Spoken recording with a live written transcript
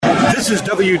This is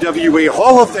WWE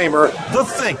Hall of Famer, The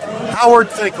Think, Howard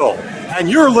Finkel, and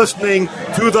you're listening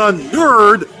to the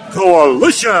Nerd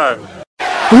Coalition.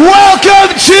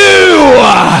 Welcome to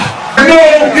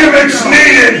No Gimmicks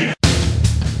Needed.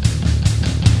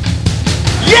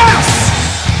 Yes!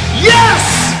 Yes!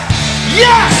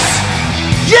 Yes!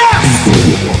 Yes!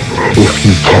 If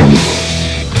you can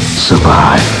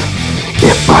survive,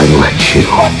 if I let you.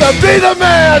 But to be the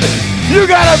man, you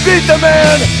gotta beat the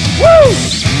man. Woo!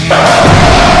 The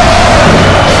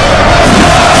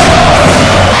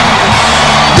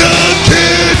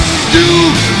kid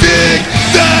you dig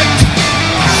that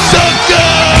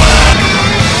sucker.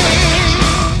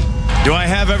 Do I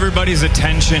have everybody's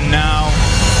attention now?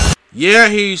 Yeah,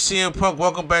 here you CM Punk.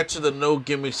 Welcome back to the No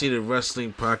Gimmicks Needed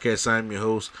Wrestling Podcast. I'm your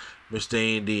host, Mr.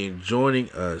 Andy, and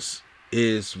joining us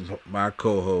is my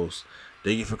co-host.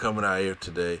 Thank you for coming out here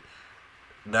today.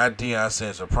 Not Deion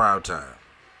Sanders, Prime Time.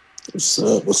 What's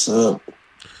up? What's up?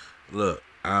 Look,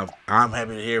 I'm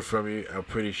happy to hear from you. I'm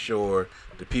pretty sure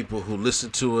the people who listen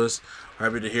to us are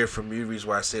happy to hear from you. The reason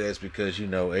why I say that is because, you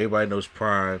know, everybody knows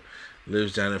Prime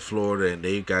lives down in Florida, and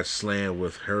they got slammed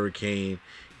with Hurricane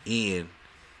Ian.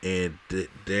 And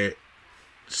their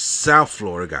South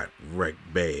Florida got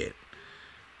wrecked bad.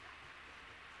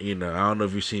 You know, I don't know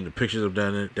if you've seen the pictures of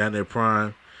down there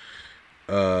Prime.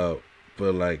 But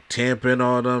like Tampa and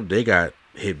all them, they got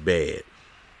hit bad.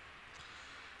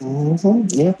 Mm-hmm.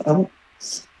 Yeah,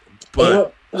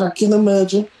 But I can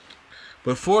imagine.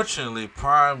 But fortunately,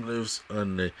 Prime lives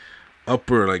in the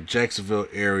upper, like Jacksonville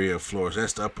area of Florida. So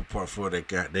that's the upper part of Florida.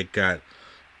 They got.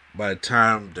 By the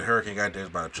time the hurricane got there, it's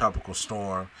about a tropical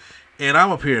storm. And I'm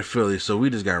up here in Philly, so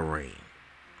we just got rain.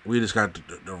 We just got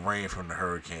the rain from the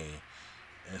hurricane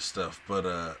and stuff.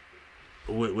 But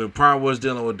when Prime was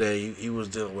dealing with that, he was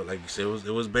dealing with, like you said,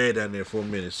 it was bad down there for a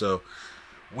minute. So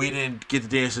we didn't get the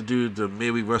chance to do the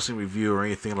midweek wrestling review or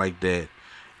anything like that.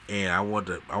 And I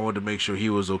wanted to make sure he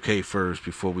was okay first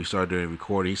before we started doing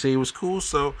recording. He said he was cool,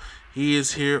 so he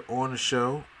is here on the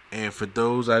show. And for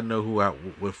those I know who out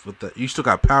with the, you still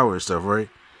got power and stuff, right?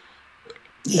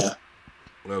 Yeah.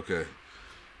 Okay.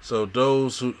 So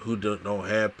those who don't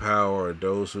have power, or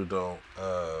those who don't,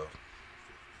 are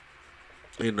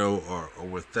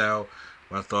without,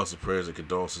 my thoughts and prayers and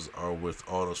condolences are with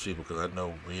all those people, because I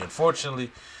know we unfortunately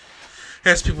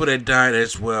has people that died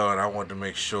as well, and I want to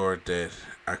make sure that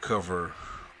I cover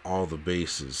all the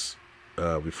bases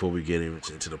before we get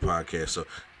into the podcast. So.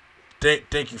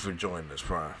 Thank you for joining us,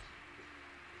 Prime.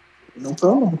 No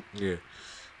problem. Yeah.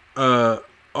 I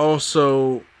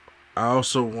also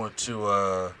want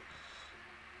to.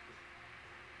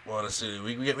 Let's see.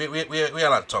 We got a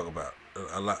lot to talk about.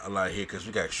 A lot here, because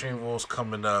we got Extreme Rules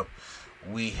coming up.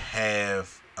 We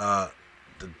have the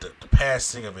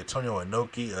passing of Antonio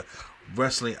Inoki, a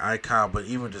wrestling icon, but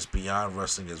even just beyond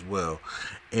wrestling as well.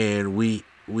 And we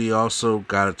also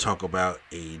got to talk about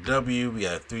AEW. We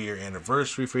got a 3-year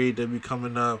anniversary for AEW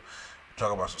coming up.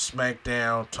 Talk about some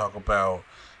SmackDown. Talk about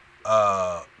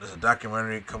there's a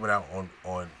documentary coming out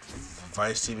on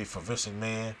Vice TV for Vince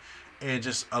McMahon. And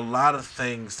just a lot of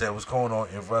things that was going on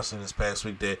in wrestling this past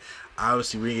week that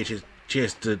obviously we didn't get a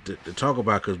chance to talk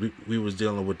about, because we was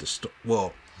dealing with the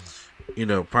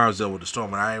Prime was dealing with the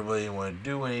storm, and I didn't really want to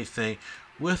do anything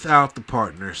without the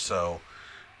partner. So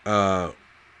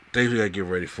things we gotta get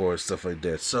ready for and stuff like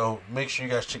that. So make sure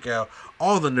you guys check out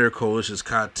all the Nerd Coalition's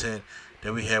content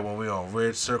that we have when we're on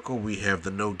Red Circle. We have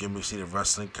the No Gimmicks Needed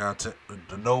Wrestling content,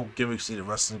 the No Gimmicks Needed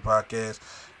Wrestling podcast,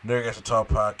 Nerd After Talk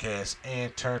podcast,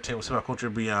 and Turntable Hip Hop Culture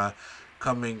and Beyond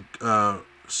coming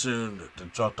soon to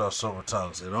Dropped Off Silver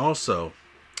Tongues. And also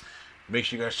make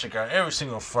sure you guys check out every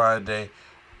single Friday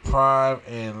Prime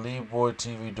and Lee Boy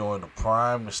TV doing the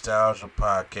Prime Nostalgia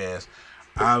podcast.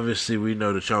 Obviously, we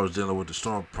know that y'all was dealing with the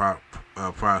storm prior,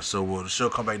 so will the show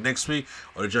come back next week,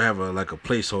 or did y'all have a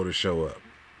placeholder show up?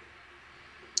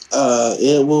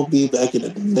 It will be back in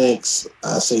the next,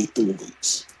 I say, 3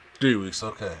 weeks. 3 weeks,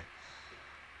 okay.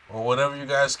 Well, whatever you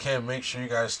guys can, make sure you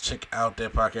guys check out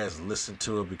that podcast and listen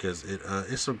to it, because it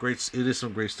is some great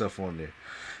stuff on there.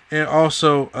 And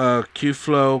also, Q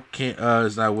Flow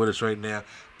is not with us right now,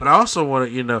 but I also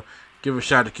want to give a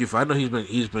shout out to Q Flow. I know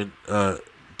he's been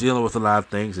dealing with a lot of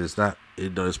things. It's not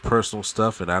his personal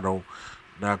stuff, and I don't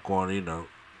not going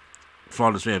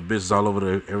flaunt this man business all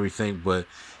over everything. But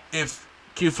if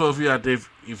Q Flow, if you're out there,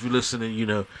 if you're listening,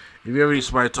 if you ever need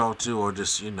somebody to talk to, or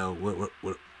just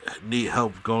what need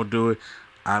help, go and do it.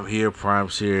 I'm here.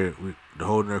 Prime's here. The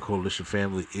whole Nerd Coalition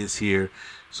family is here.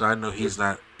 So I know he's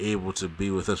not able to be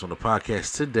with us on the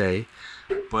podcast today,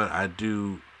 but I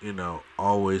do,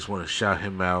 always want to shout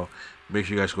him out. Make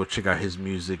sure you guys go check out his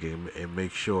music and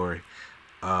make sure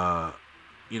Y'all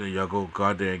go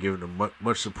out there and give them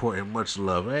much support and much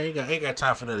love. I ain't got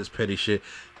time for none of this petty shit.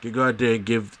 You go out there and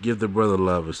give the brother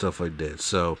love and stuff like that.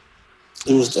 So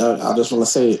he was. I just want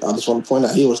to point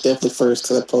out he was definitely first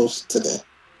to that post today.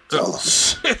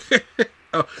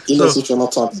 He knows what I'm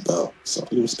talking about. So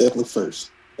he was definitely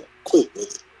first. Quick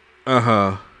with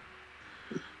it.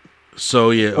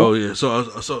 So yeah.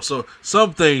 So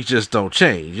some things just don't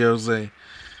change. You know what I'm saying?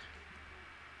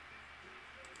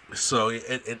 So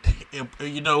and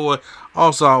you know what?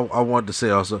 Also, I wanted to say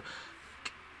also,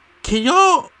 can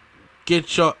y'all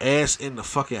get your ass in the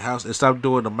fucking house and stop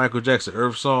doing the Michael Jackson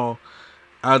Earth song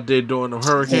out there doing the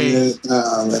hurricane?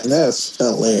 Man, that's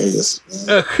hilarious.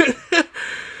 Man.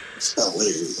 It's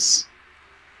hilarious.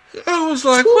 I was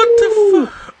like, what the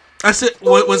fuck? I said,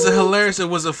 was it hilarious? It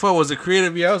was it fun? Was it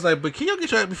creative? Yeah, I was like, but can y'all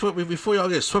get your ass before y'all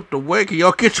get swept away? Can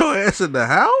y'all get your ass in the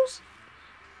house?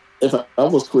 If I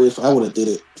was creative, I would have did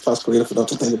it. If I was creative enough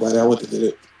to think about it, I would have did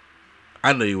it.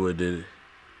 I know you would have did it.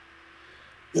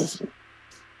 Yes.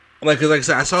 Like I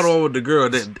said, I saw the one with the girl.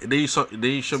 Then you showed me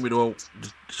the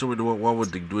one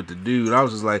with the dude. I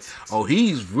was just like, oh,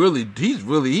 he made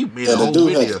a whole dude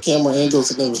video. had the camera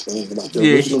angles and everything, like the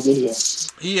original video.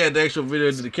 He had the actual video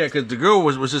to the cat because the girl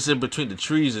was just in between the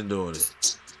trees and doing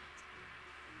it.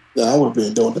 Yeah, I would have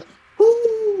been doing it.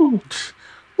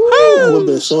 I would have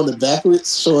been showing it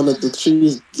backwards, showing that the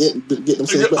trees getting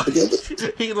themselves back together.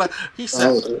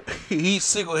 He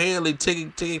single-handedly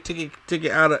taking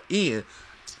it out of Ian.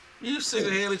 You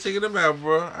single-handedly taking them out,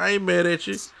 bro. I ain't mad at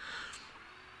you.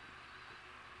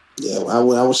 Yeah, I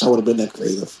wish I would have been that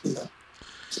creative. You know.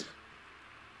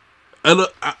 And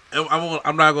look,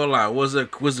 I'm not gonna lie. Was it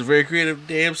very creative?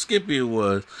 Damn, Skippy it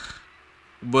was.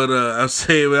 But I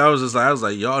was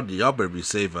like, y'all better be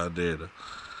safe out there. Though.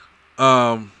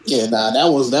 Yeah, that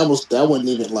wasn't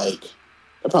even like.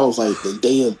 That probably was like the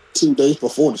day or 2 days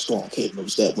before the storm came. It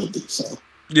was that windy, so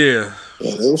yeah,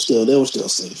 they were still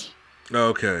safe.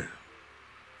 Okay.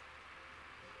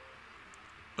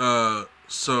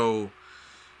 So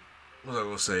what was I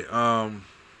gonna say?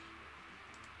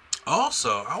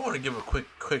 Also, I want to give a quick,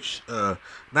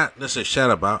 not necessarily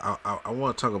shout out, but I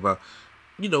want to talk about,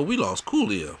 we lost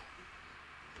Coolio.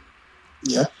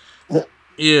 Yeah.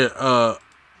 Yeah.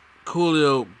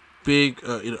 Coolio, big,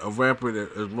 a rapper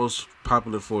that is most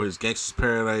popular for his "Gangsta's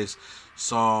Paradise"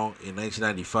 song in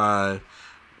 1995.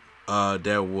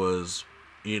 That was,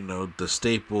 the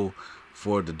staple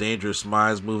for the Dangerous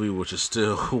Minds movie, which is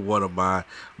still one of my.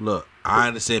 Look, I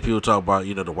understand people talk about,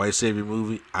 the White Savior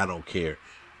movie. I don't care.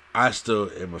 I still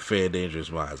am a fan of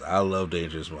Dangerous Minds. I love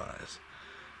Dangerous Minds.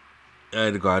 I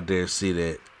had to go out there and see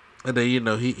that. And then,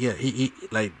 he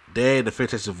like Dad, the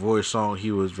Fantastic Voyage song,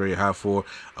 he was very hot for.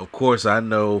 Of course, I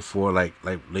know for like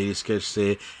Lady Sketch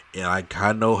said, and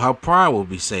I know how Prime will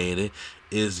be saying it,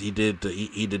 is he did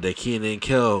the Kenan and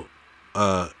Kel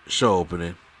show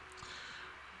opening.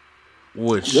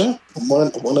 Which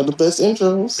one of the best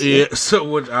intros. Yeah, so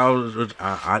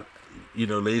I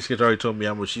Lady Sketch already told me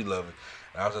how much she loved it.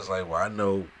 And I was just like, well, I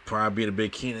know Prime being a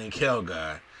big Kenan and Kel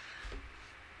guy,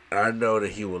 I know that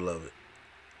he would love it.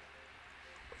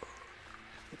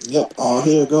 Yep,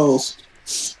 here it goes.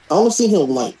 I only seen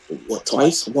him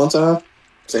twice, one time.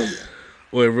 So yeah.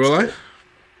 Wait, real life?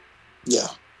 Yeah.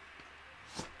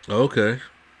 Okay.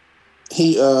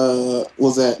 He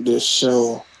was at this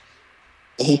show.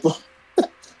 And he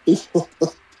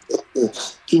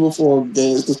performed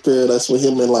Gangsta's Paradise with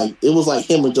him and it was like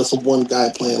him and just one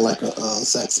guy playing like a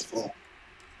saxophone.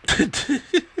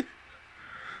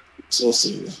 So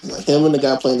serious, like him and the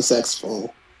guy playing the saxophone.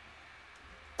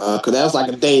 Cause that was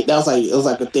like a day. It was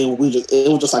like a day where it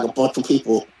was just like a bunch of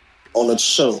people on the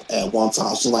show at one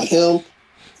time. So like him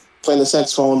playing the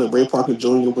saxophone, and Ray Parker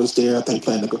Jr. was there. I think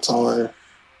playing the guitar.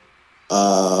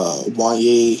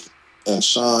 Wanye and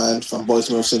Sean from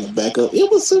Boyz II Men singing backup. It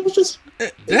was just.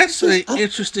 That's an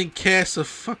interesting cast of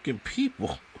fucking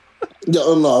people.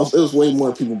 No, it was way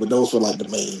more people, but those were like the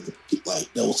main.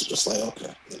 Like those were just like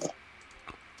okay,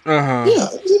 Yeah,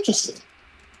 it was interesting.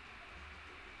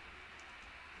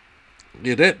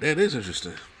 Yeah, that is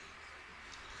interesting.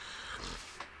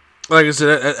 Like I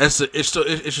said, it's still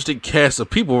an interesting cast of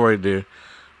people right there.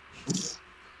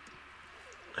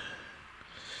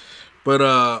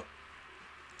 But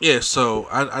yeah. So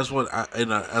I just want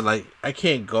I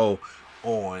can't go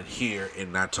on here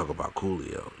and not talk about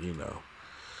Coolio,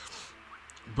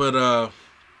 But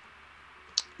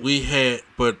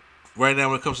but right now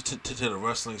when it comes to the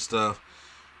wrestling stuff,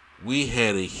 we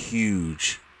had a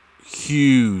huge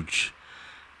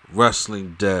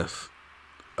wrestling death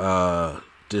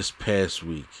this past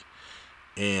week,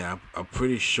 and I'm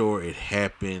pretty sure it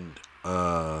happened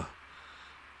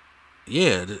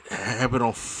Yeah, it happened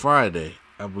on Friday,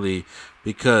 I believe,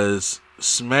 because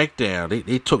SmackDown,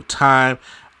 they took time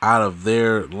out of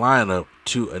their lineup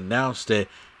to announce that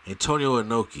Antonio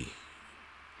Inoki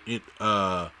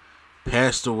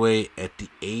passed away at the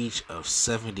age of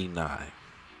 79.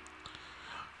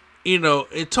 You know,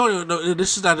 Antonio, no,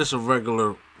 this is not just a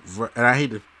regular, and I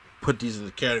hate to put these in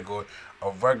the category,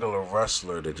 a regular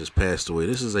wrestler that just passed away.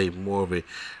 This is more of a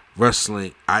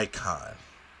wrestling icon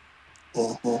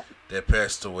that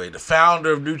passed away. The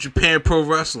founder of New Japan Pro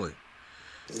Wrestling.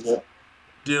 Yep.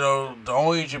 You know, the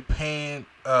only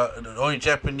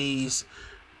Japanese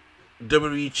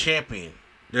WWE champion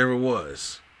there ever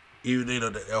was. Even, you know,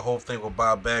 the whole thing with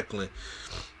Bob Backlund.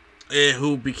 And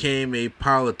who became a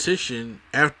politician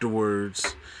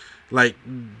afterwards. Like,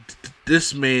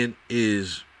 this man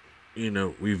is, you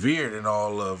know, revered in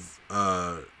all of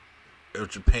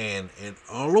Japan and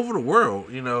all over the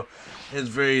world. You know, is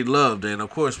very loved. And of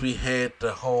course, we had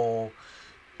the whole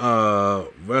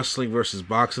wrestling versus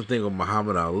boxing thing with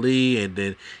Muhammad Ali, and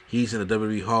then he's in the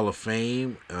WWE Hall of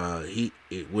Fame.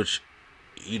 Which,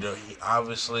 you know,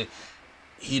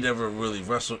 he never really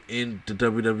wrestled in the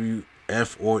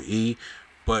WWF or E,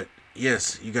 but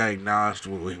yes, you gotta acknowledge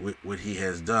what he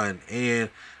has done. And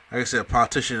like I said,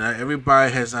 politician,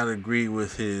 everybody has not agreed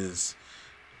with his,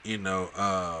 you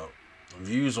know,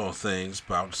 views on things,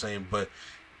 but I'm saying, but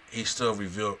he's still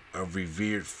a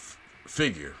revered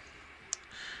figure.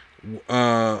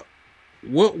 When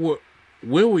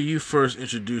were you first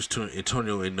introduced to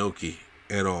Antonio Inoki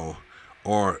at all,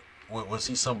 or was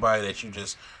he somebody that you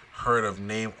just heard of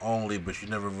name only, but you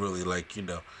never really, like, you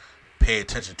know, pay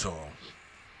attention to him?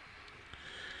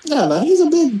 No, he's a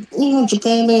big, you know,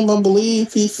 Japan name. I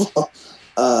believe he fought.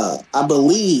 I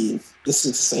believe this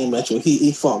is the same match where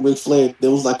he fought Ric Flair.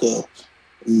 There was like a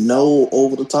no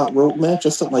over the top rope match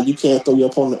or something, like you can't throw your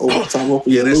opponent over the top rope.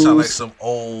 Yeah, that sounds like some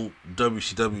old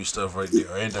WCW stuff right there,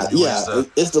 or NWA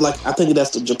stuff. It's I think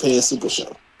that's the Japan Super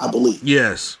Show, I believe.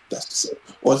 Yes, that's the same.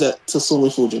 Or is that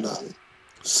Tatsumi Fujinami?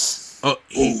 Oh,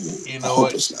 you know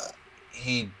what?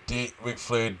 Ric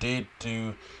Flair did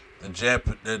do the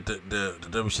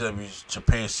WCW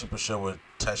Japan Super Show with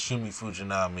Tatsumi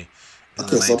Fujinami.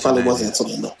 Okay, so it probably wasn't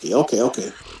Antonio Inoki.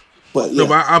 Okay. But yeah. No,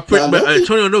 but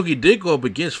Antonio Inoki did go up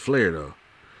against Flair though.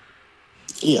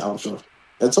 Yeah, I'm sure.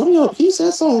 Antonio, he's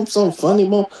had some funny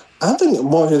moments. I think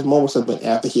more of his moments have been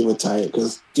after he retired,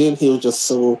 because then he was just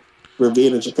so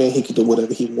revered in Japan, he could do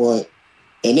whatever he wanted.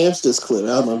 And there's this clip, I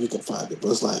don't know if you can find it, but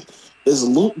it's like, it's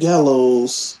Luke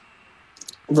Gallows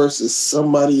versus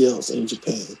somebody else in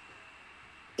Japan.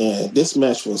 And this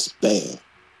match was bad.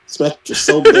 This match was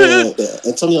so bad that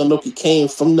Antonio Inoki came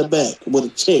from the back with a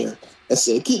chair and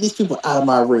said, "Get these people out of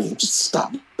my ring. Just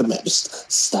stop the match.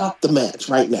 Just stop the match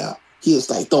right now." He was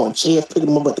like throwing chairs, picking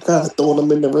them up at the car and throwing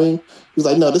them in the ring. He was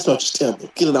like, "No, this match is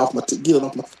terrible. Get it out my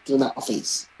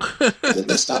face." And then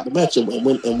they stopped the match and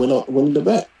went in the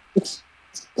back.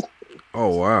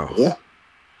 Oh wow. Yeah.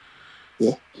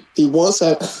 He once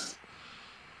had.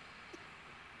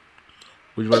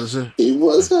 What you about to say? He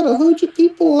once had 100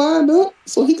 people lined up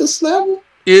so he could slap them.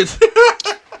 I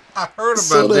heard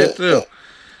about that too.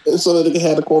 So that they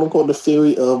had the quote unquote the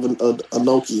theory of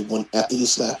Inoki after he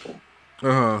slapped him.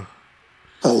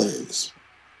 Hilarious.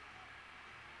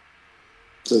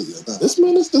 So yeah, this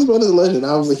man is a legend.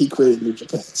 Obviously, he created New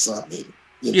Japan. So I mean,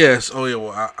 you know. Yes. Oh yeah.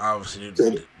 Well, I obviously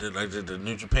the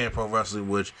New Japan Pro Wrestling,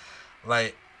 which,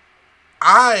 like,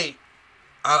 I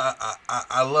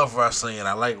love wrestling and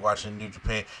I like watching New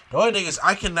Japan. The only thing is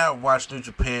I cannot watch New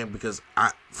Japan because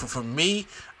for me,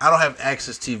 I don't have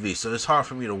access TV, so it's hard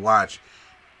for me to watch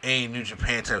any New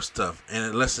Japan type stuff. And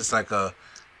unless it's like the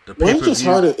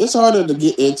pay-per-view. It's harder to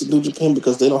get into New Japan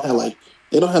because they don't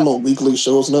have no weekly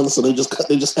shows, nothing. So they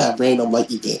just have random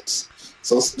like events.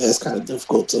 So that's kind of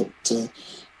difficult to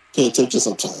pay attention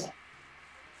sometimes.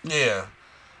 Yeah.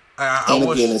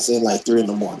 Again, it's in like 3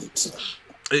 a.m. So.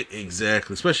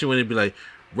 Exactly, especially when it'd be like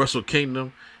Wrestle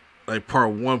Kingdom, like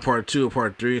part 1, part 2, or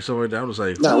part 3, or something like that. I was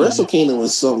like, Wrestle Kingdom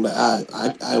was something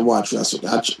that I watch Wrestle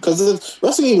because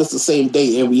Wrestle Kingdom is the same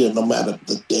day every year, no matter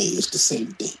the day. It's the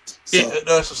same date. So, yeah,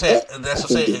 that's what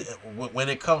I'm saying. When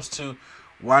it comes to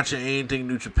watching anything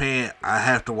New Japan, I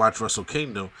have to watch Wrestle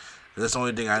Kingdom. That's the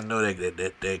only thing I know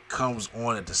that comes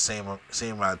on at the same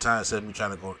amount of time. Instead of me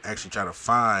trying to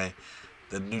find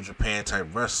the New Japan type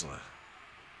wrestling.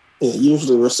 Yeah,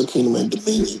 usually Wrestle Kingdom and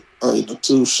Dominion are the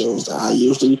 2 shows that I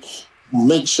usually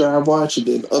make sure I watch, and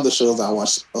then other shows I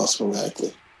watch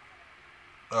sporadically.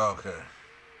 Okay.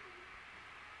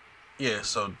 Yeah,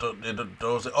 so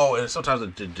those. Oh, and sometimes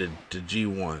the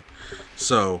G1.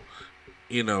 So,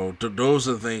 you know, those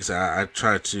are the things that I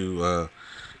try to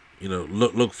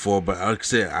look for. But like I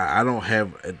said, I don't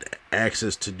have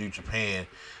access to New Japan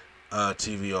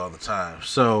TV all the time.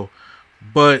 So,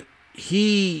 but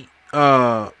he,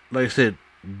 like I said,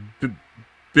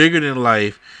 bigger than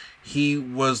life. He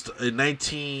was in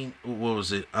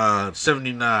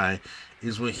 79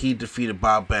 is when he defeated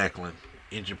Bob Backlund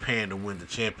in Japan to win the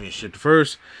championship. The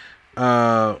first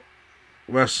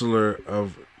wrestler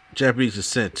of Japanese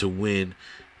descent to win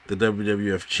the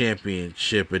WWF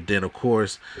championship. And then, of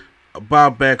course,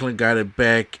 Bob Backlund got it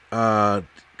back it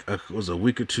was a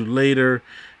week or two later.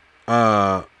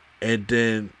 And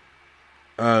then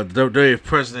the WWF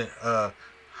president, I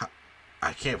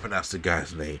can't pronounce the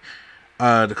guy's name,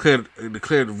 declared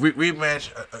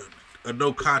rematch a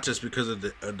no contest because of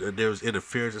there was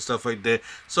interference and stuff like that.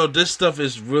 So this stuff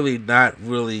is really not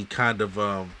really kind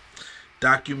of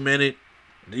documented,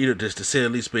 just to say the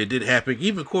least, but it did happen.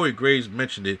 Even Corey Graves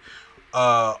mentioned it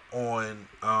on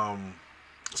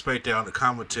SmackDown, the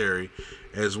commentary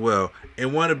as well.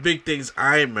 And one of the big things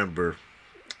I remember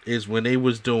is when they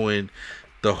was doing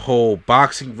the whole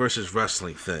boxing versus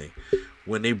wrestling thing,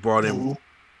 when they brought in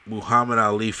Muhammad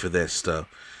Ali for that stuff.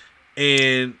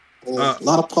 And a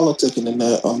lot of politicking in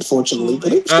that, unfortunately.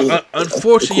 But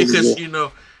unfortunately, because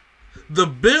the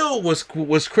bill was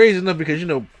crazy enough because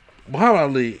Muhammad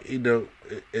Ali,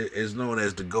 is known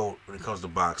as the GOAT when it comes to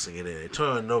boxing, and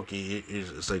Antonio Inoki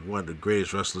is like one of the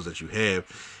greatest wrestlers that you have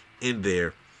in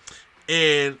there.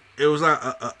 And it was like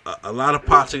a lot of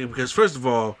politicking because, first of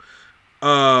all,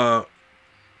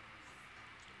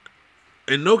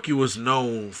 Inoki was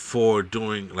known for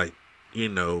doing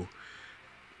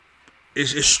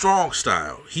it's strong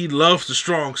style. He loves the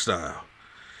strong style.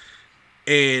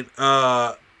 And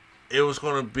it was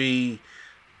going to be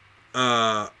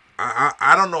I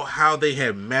don't know how they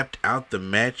had mapped out the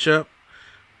matchup,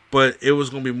 but it was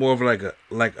going to be more of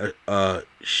like a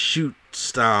shoot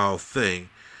style thing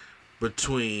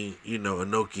between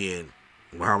Inoki and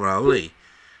Muhammad Ali.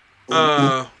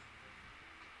 But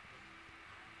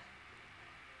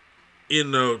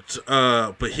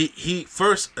he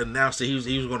first announced that he was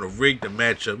going to rig the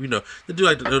matchup, to do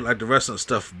like the wrestling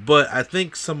stuff. But I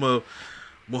think some of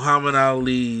Muhammad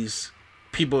Ali's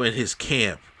people in his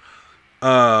camp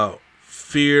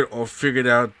feared or figured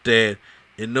out that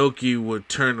Inoki would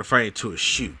turn the fight into a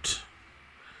shoot,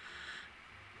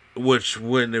 which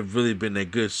wouldn't have really been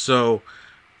that good. So,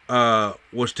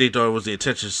 which they thought was the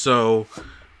intention. So,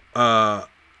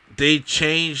 they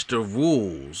changed the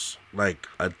rules, like,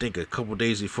 I think a couple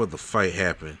days before the fight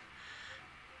happened.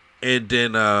 And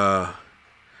then, I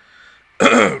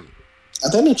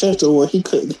think they changed it where he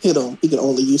couldn't hit him. He could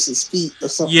only use his feet or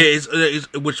something. Yeah,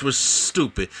 which was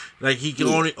stupid. Like, he can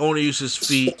only use his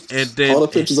feet, and then all the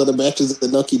pictures of the matches of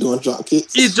Inoki doing drop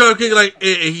kicks. He's drop kicking, like,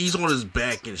 and he's on his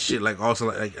back and shit, like, also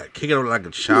like kicking him like a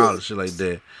child and shit like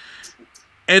that.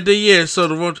 And then so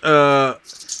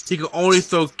he could only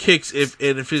throw kicks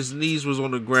if his knees was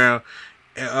on the ground.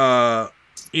 I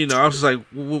was just like,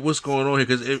 what's going on here?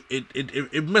 Because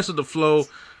it messed with the flow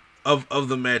of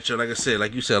the matchup. Like I said,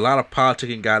 like you said, a lot of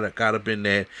politicking got up in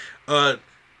that. I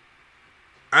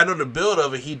know the build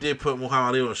of it, he did put Muhammad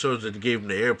Ali on the shoulders that gave him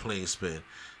the airplane spin.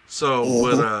 So,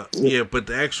 but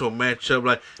the actual matchup,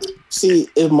 like, see,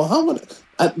 if Muhammad,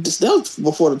 that was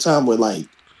before the time where like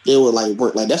they would like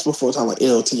work, like that's before the time like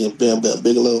LT and Bam Bam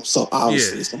Bigelow. So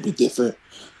obviously it's gonna be different.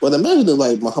 But imagine if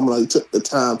like Muhammad Ali took the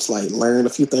time to like learn a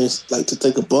few things, like to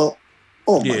take a bump.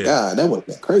 Oh my God, that would have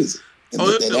been crazy. At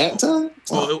that time?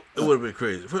 It would have been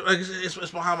crazy. Like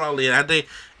it's Muhammad Ali, and I think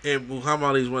Muhammad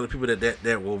Ali is one of the people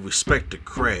that will respect the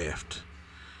craft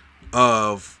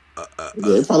of.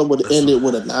 It probably would have ended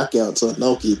with a knockout to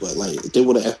Inoki, but like if they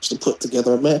would have actually put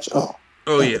together a match. No.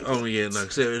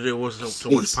 There wasn't so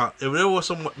much. If there was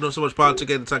so much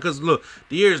politics at the time, because look,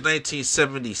 the year is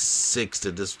 1976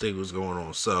 that this thing was going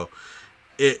on. So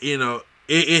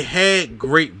it had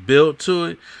great build to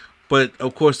it. But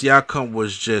of course, the outcome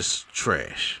was just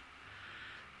trash.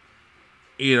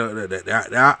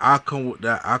 That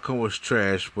outcome was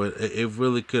trash. But it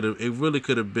really could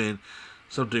have been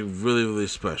something really, really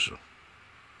special.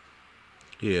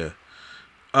 Yeah.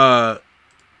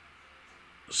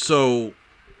 So,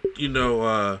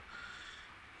 I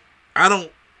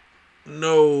don't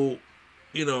know.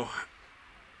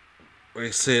 Like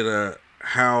I said,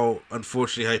 how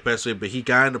unfortunately how he passed away, but he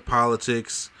got into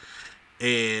politics.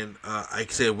 And like I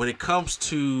said, when it comes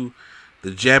to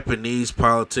the Japanese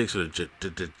politics or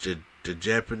the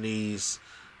Japanese,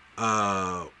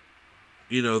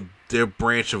 their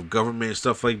branch of government and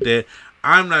stuff like that,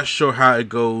 I'm not sure how it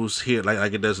goes here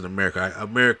like it does in America.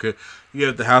 America, you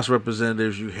have the House of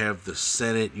Representatives, you have the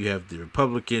Senate, you have the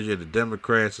Republicans, you have the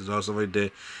Democrats, and all stuff like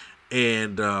that.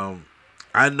 And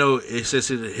I know it says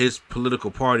his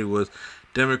political party was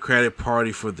Democratic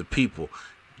Party for the People.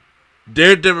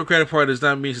 Their Democratic Party does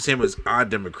not mean the same as our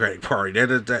Democratic Party.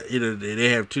 They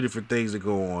have two different things that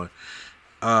go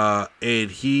on.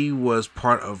 And he was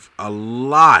part of a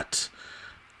lot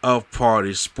of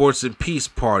parties. Sports and Peace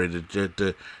Party,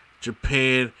 the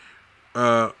Japan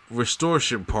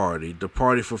Restoration Party, the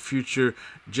Party for Future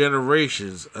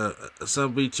Generations,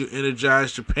 Assembly to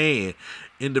Energize Japan,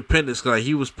 Independence. Like,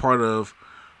 he was part of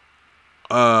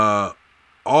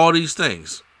all these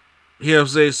things. You know what I'm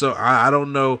saying? So I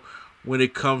don't know when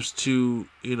it comes to,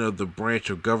 the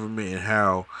branch of government and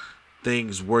how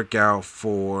things work out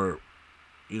for,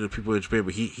 people in Japan,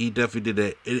 but he definitely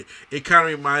did that. It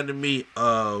kind of reminded me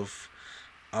of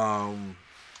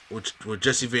with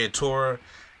Jesse Ventura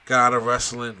got out of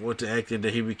wrestling, went to acting,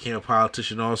 that he became a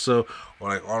politician also, or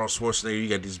like Arnold Schwarzenegger. You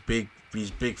got these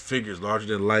big figures, larger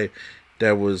than life,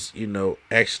 that was,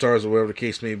 action stars or whatever the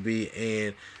case may be,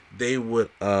 and they would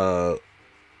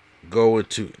go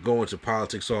into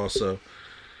politics also.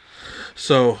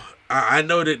 So I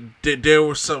know that there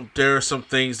are some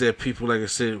things that people, like I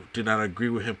said, did not agree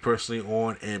with him personally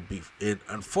on, and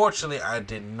unfortunately I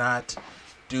did not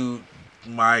do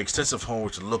my extensive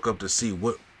homework to look up to see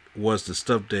what was the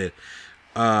stuff that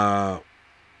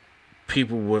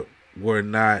people were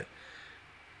not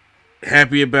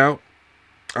happy about.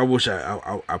 I wish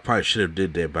I probably should have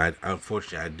did that, but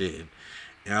unfortunately I didn't.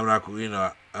 And I'm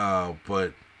not,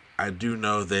 but I do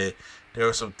know that there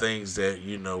were some things that,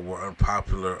 were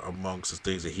unpopular amongst the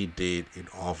things that he did in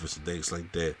office and things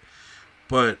like that.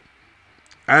 But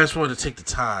I just wanted to take the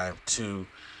time to,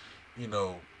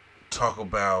 talk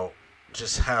about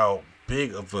just how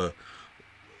big of a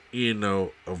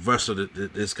wrestler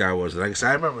that this guy was. Like I said,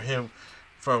 I remember him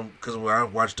because when I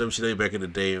watched WCW back in the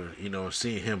day,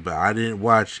 seeing him, but I didn't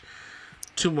watch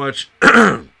too much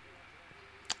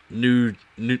New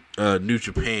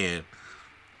Japan,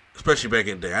 especially back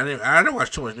in the day. I didn't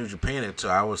watch too much New Japan until,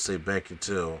 I would say, back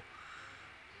until,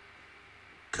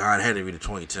 God, it had to be the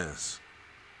 2010s.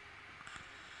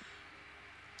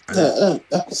 I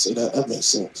can see that. That makes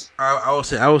sense. I would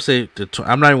say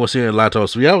I'm not even gonna say a lot of.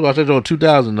 So yeah, I was watching on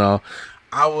 2000 now.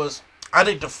 I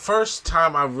think the first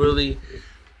time I really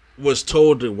was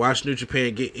told to watch New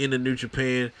Japan, get into New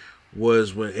Japan,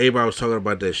 was when everybody was talking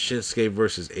about that Shinsuke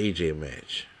versus AJ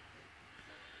match.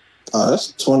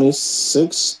 That's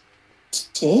 2016.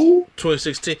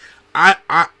 2016.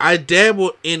 I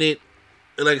dabbled in it,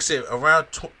 like I said, around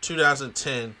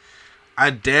 2010. I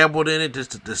dabbled in it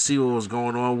just to see what was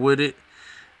going on with it.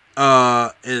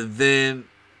 And then,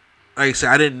 like I said,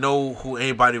 I didn't know who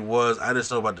anybody was. I just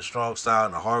know about the strong style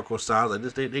and the hardcore styles. Like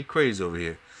this, they crazy over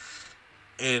here.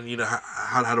 And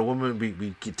how the women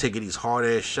be taking these hard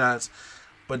ass shots.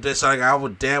 But then, so like, I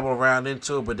would dabble around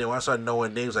into it. But then when I started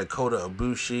knowing names like Kota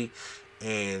Ibushi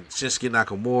and Shinsuke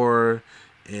Nakamura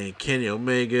and Kenny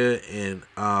Omega and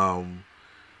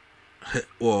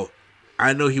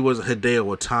I know he wasn't Hideo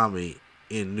Watami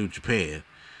in New Japan,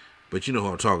 but you know who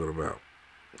I'm talking about.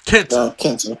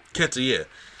 Kenta, yeah.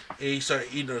 And he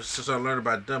started, started learning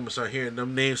about them and started hearing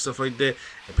them names, stuff like that.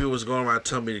 And people was going around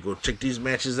telling me to go check these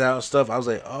matches out and stuff. I was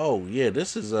like, oh yeah,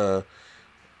 this is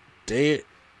they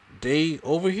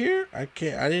over here. I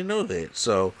didn't know that.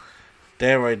 So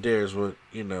that right there is what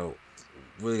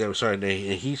really got me started.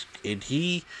 And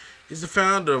he is the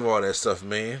founder of all that stuff,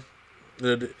 man.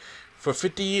 For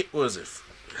 50 years, was it?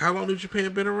 How long New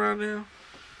Japan been around now?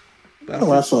 Been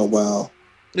around for a while.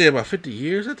 Yeah, about 50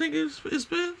 years, I think it's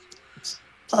been.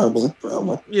 Probably.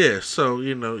 Yeah, so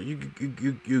you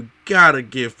gotta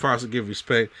give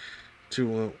respect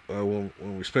to when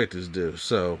respect is due.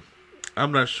 So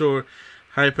I'm not sure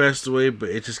how he passed away, but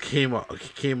it just came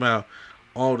out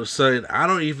all of a sudden. I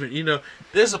don't even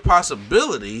there's a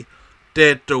possibility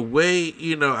that the way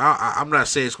I'm not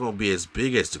saying it's gonna be as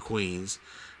big as the Queen's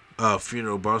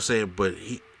funeral, but I'm saying, but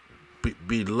he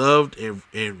be loved and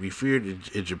revered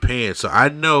in Japan. So I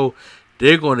know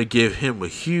they're going to give him a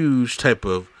huge type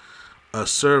of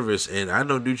service, and I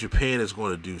know New Japan is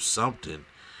going to do something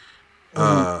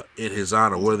in his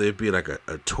honor, whether it be like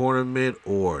a tournament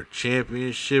or a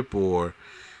championship or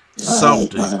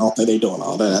something. I don't think they're doing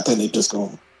all that. I think they're just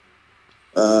going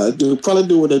to do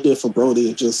what they did for Brody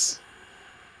and just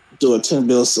do a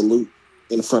 10-bill salute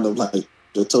in front of like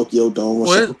the Tokyo Dome or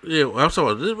something. Yeah, I'm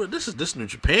talking about this New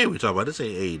Japan we talking about. This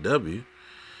ain't AEW.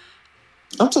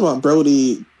 I'm talking about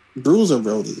Bruiser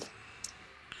Brody.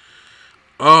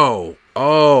 Oh,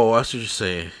 that's what you're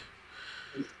saying.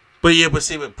 But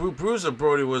Bruiser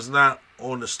Brody was not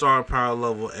on the star power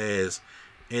level as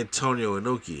Antonio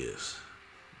Inoki is.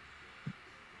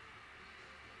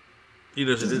 You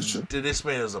know, this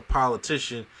man is a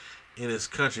politician in his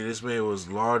country. This man was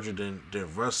larger than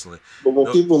wrestling. But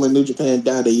when people in New Japan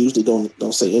die, they usually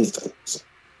don't say anything. So.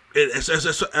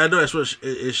 I know that's what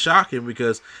it's shocking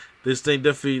because this thing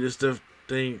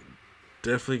definitely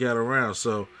got around.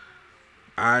 So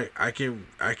I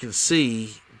can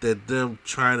see that them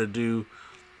trying to do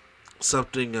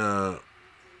something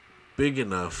big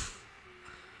enough,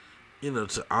 you know,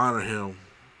 to honor him.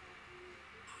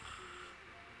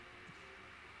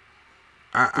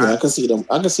 I can see them.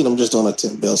 I can see them just doing a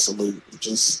 10-bell salute,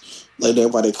 just let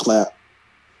everybody clap.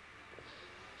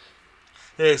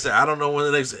 Like I said, I don't know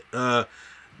when the next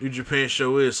New Japan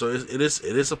show is, so it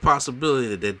is a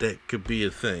possibility that could be a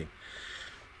thing.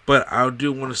 But I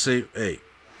do want to say, hey,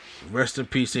 rest in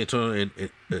peace, Antonio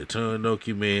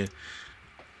Inoki, man.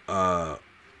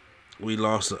 We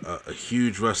lost a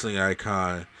huge wrestling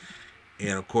icon,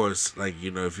 and of course, like,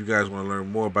 you know, if you guys want to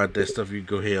learn more about that stuff, you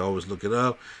can go ahead, always look it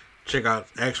up. Check out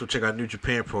New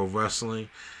Japan Pro Wrestling.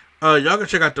 Y'all can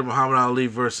check out the Muhammad Ali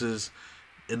versus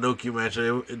Inoki match.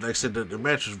 Like I said, the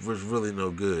match was really no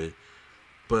good,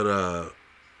 but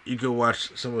you can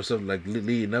watch some of the stuff like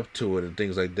leading up to it and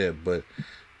things like that. But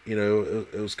you know,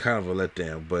 it was kind of a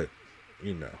letdown. But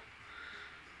you know,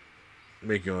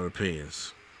 make your own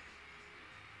opinions.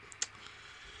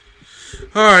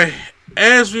 All right,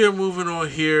 as we are moving on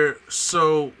here,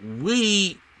 so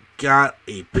we got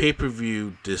a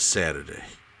pay-per-view this Saturday.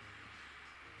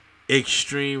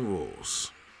 Extreme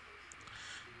Rules.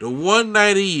 The one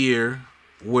night a year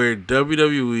where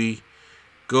WWE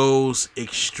goes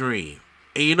extreme.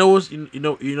 And you know what's you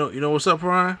know what's up,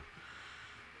 Ryan?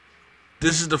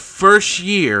 This is the first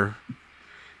year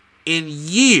in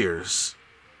years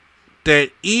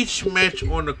that each match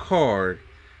on the card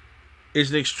is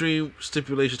an extreme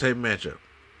stipulation type matchup.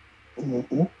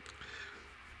 Mm-hmm.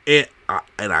 And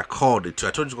I called it too.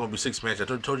 I told you it's going to be 6 matches. I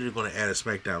told you you're going to add a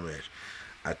SmackDown match.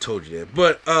 I told you that.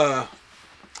 But I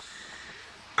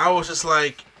was just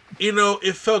like, you know,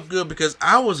 it felt good because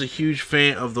I was a huge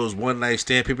fan of those one night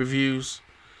stand pay-per-views.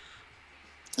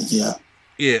 Yeah.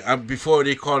 Yeah, before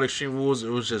they called Extreme Rules, it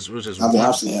was just. I mean,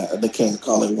 obviously, they can't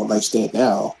call it one night stand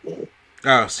now.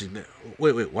 Oh, see,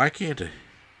 wait, why can't they?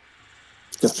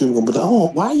 Because people gonna be like,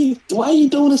 "Oh, why are you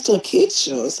doing this to a kids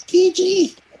show? It's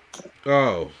PG."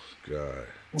 Oh God.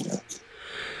 Yeah.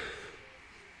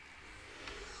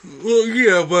 Well,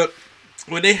 yeah, but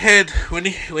when they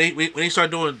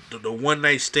started doing the one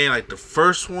night stand, like the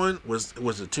first one was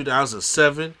in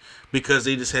 2007 because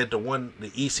they just had the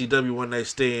ECW one night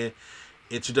stand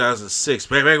in 2006.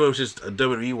 Back when it was just a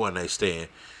WWE one night stand,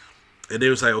 and they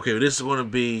was like, okay, this is going to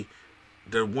be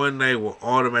the one night where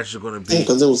all the matches are going to be. Yeah,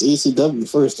 because it was ECW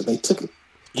first, and they took it.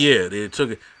 Yeah, they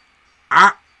took it.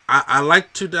 I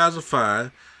liked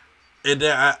 2005, and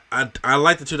then I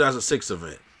liked the 2006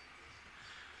 event.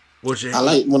 I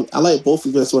like both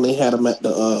events when they had them at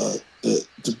the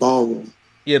ballroom.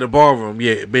 Yeah, the ballroom.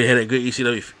 Yeah, but it had a good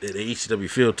ECW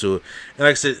feel to it. And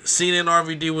like I said, Cena and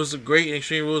RVD was a great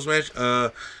Extreme Rules match.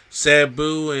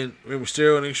 Sabu and Rey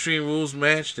Mysterio in Extreme Rules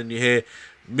match. Then you had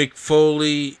Mick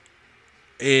Foley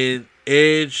and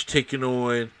Edge taking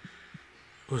on,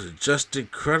 was it Justin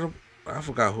Credible? I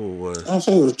forgot who it was. I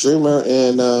think it was Dreamer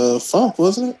and Funk,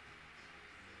 wasn't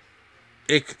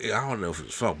it? I don't know if it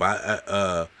was Funk,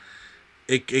 but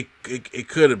it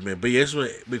could have been. But yes, when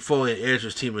Mick Foley and Edge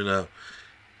was teaming up,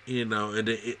 you know, and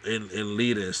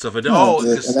leader and stuff. And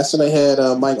and that's when they had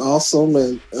Mike Awesome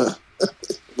and Mike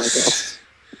Awesome.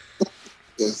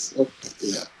 Yes,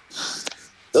 yeah,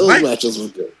 those matches were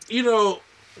good. You know,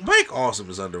 Mike Awesome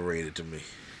is underrated to me.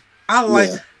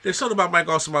 There's something about Mike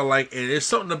Awesome I like, and there's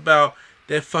something about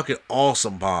that fucking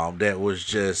Awesome Bomb that was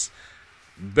just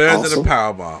better than a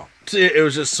Power Bomb. It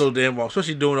was just so damn awesome,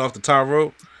 especially doing it off the top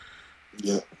rope.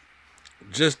 Yeah.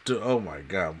 Oh my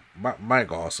God,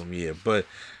 Mike Awesome, yeah. But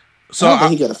so I don't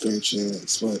think he got a fair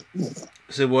chance. But you know.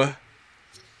 Say what?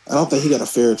 I don't think he got a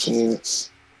fair chance.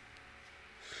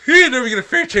 He didn't never get a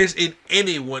fair chance in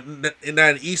anyone, not in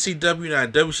ECW, not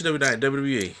in WCW, not in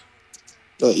WWE.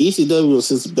 ECW was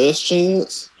his best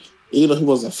chance. You know, he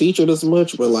wasn't featured as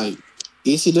much, but like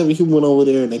ECW, he went over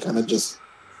there and they kind of just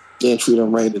didn't treat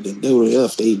him right. And then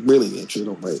WWF, they really didn't treat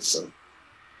him right. So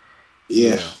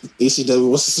yeah.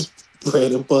 ECW was his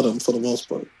bread and butter for the most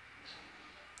part.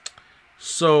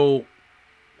 So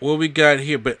what we got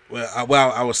here, but I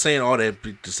was saying all that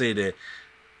to say that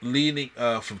leading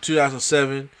from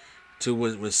 2007 to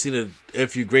when Cena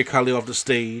F.U. Great Khali off the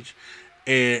stage,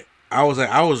 and I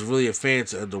was really a fan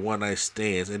of the one night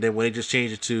stands, and then when they just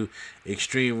changed it to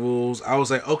Extreme Rules, I was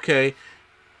like, okay.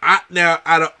 Now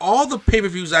out of all the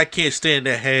pay-per-views I can't stand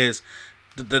that has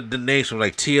the names from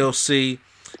like TLC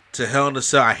to Hell in a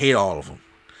Cell. I hate all of them.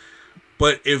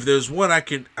 But if there's one I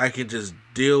can just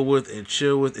deal with and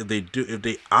chill with, if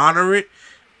they honor it,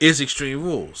 is Extreme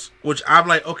Rules. Which I'm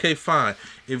like, okay, fine.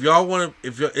 If y'all want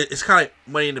to, it's kind of like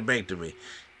Money in the Bank to me.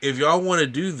 If y'all want to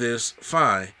do this,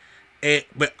 fine,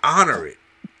 but honor it.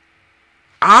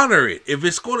 Honor it. If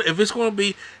it's gonna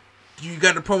be, you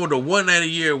got the promo the one night a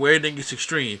year where everything gets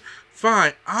extreme.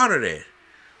 Fine, honor that.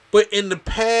 But in the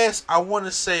past, I want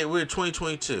to say we're in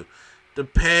 2022. The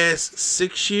past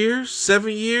 6 years,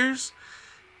 7 years,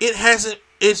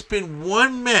 it's been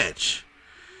one match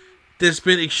that's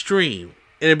been extreme.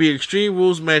 And it'd be an Extreme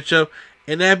Rules matchup,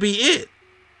 and that'd be it.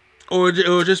 Or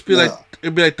it'd just be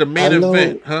it'd be like the main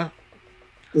event, huh?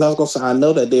 I was gonna say, I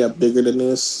know that they are bigger than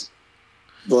this,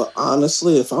 but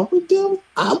honestly, if I'm with them,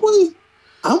 I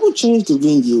would change the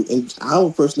venue, and I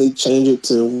would personally change it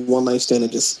to one night stand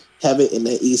and just have it in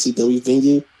that ECW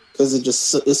venue, because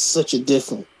it's such a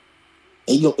different.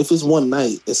 And if it's one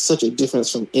night, it's such a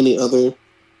difference from any other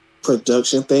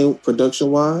production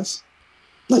wise.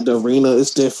 Like the arena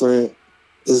is different.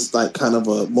 It's like kind of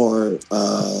a more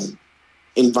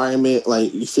environment.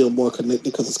 Like you feel more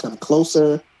connected because it's kind of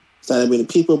closer. It's not that many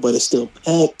people, but it's still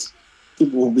packed.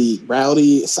 People will be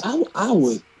rowdy. So I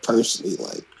would personally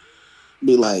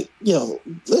be like, yo,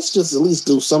 let's just at least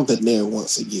do something there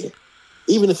once a year.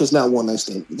 Even if it's not one night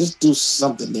stand, just do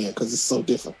something there because it's so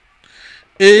different.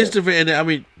 It is different, and I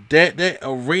mean that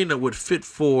arena would fit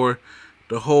for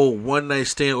the whole one night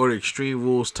stand or the Extreme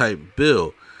Rules type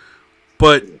bill.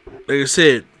 But like I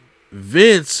said,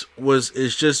 Vince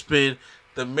is just been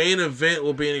the main event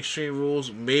will be in Extreme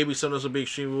Rules. Maybe some of us will be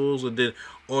Extreme Rules,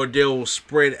 or they'll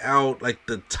spread out. Like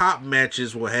the top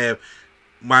matches will have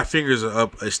my fingers are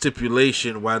up a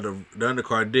stipulation while the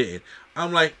undercard didn't.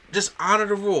 I'm like, just honor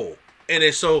the rule. And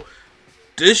then so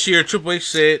this year Triple H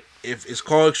said if it's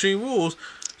called Extreme Rules,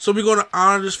 so we're gonna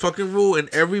honor this fucking rule, and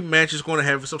every match is gonna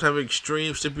have some type of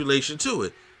extreme stipulation to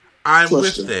it. I'm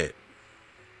with that.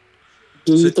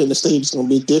 Do you think the stage is gonna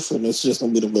be different? It's just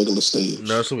gonna be the regular stage.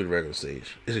 No, it's gonna be the regular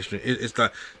stage. It's extreme. It's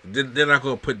not. They're not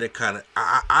gonna put that kind of.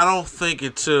 I don't think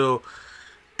until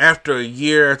after a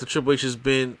year after Triple H has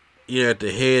been at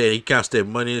the head and he counts that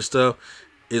money and stuff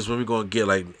is when we're gonna get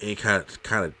like any kind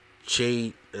of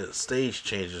stage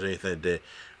changes or anything like that.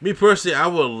 Me personally, I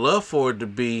would love for it to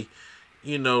be,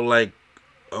 like.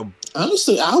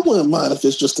 Honestly, I wouldn't mind if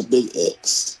it's just a big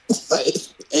X, like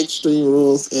Extreme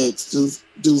Rules X. Just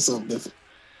do something different.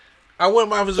 I wouldn't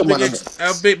mind if it's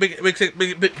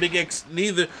a big X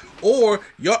neither. Or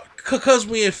y'all, because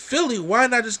we in Philly, why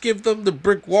not just give them the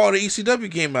brick wall the ECW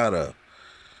came out of?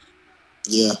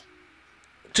 Yeah.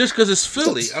 Just because it's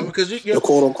Philly, because the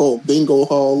quote unquote bingo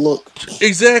hall look.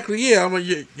 Exactly, yeah.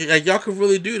 Y'all could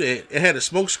really do that. It had a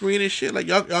smoke screen and shit. Like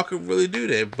y'all could really do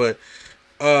that. But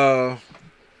I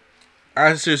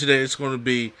seriously think it's going to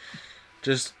be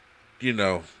just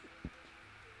the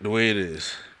way it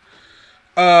is.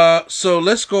 So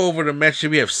let's go over the matches.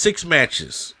 We have 6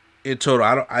 matches in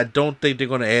total. I don't think they're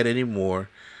going to add any more.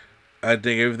 I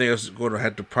think everything else is going to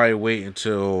have to probably wait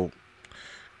until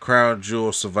Crown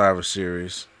Jewel Survivor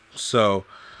Series. So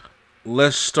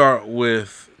let's start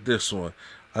with this one.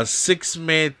 A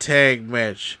 6-man tag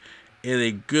match in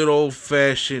a good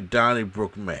old-fashioned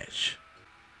Donnybrook match.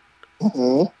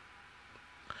 Mm-hmm.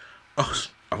 Oh,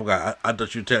 I forgot. I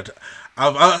thought you tapped.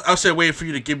 I said wait for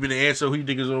you to give me the answer who you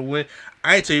think is going to win.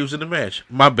 I ain't tell you who's in the match.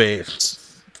 My bad.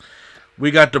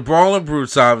 We got the Brawling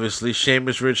Brutes, obviously.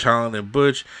 Sheamus, Rich Holland, and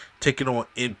Butch taking on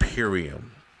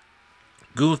Imperium.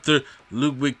 Gunther,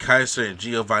 Ludwig Kaiser, and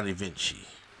Giovanni Vinci.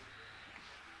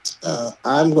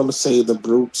 I'm going to say the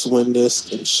Brutes win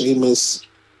this, and Sheamus.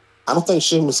 I don't think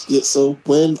Sheamus gets a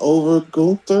win over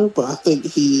Gunther, but I think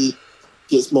he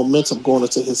gets momentum going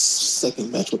into his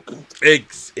second match with Gunther.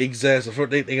 Exactly.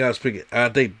 First thing I was picking, I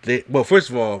think first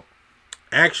of all,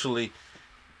 actually,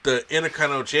 the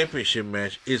Intercontinental Championship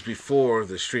match is before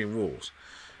the Extreme Rules.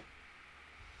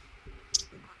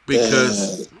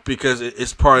 Because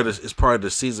it's part of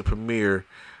the season premiere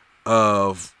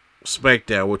of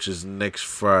SmackDown, which is next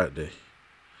Friday.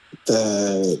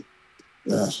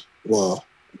 Well,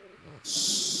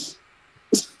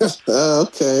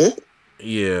 okay.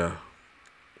 Yeah,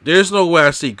 there's no way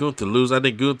I see Gunther lose. I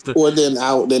think Gunther. Well, then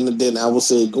I would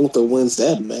say Gunther wins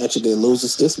that match and then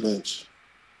loses this match.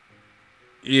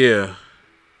 Yeah,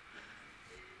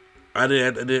 I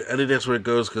think that's where it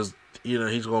goes because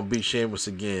he's going to beat Sheamus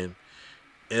again,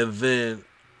 and then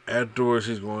afterwards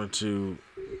he's going to.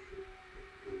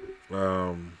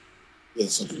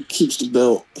 So he keeps the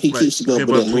belt. He keeps the belt,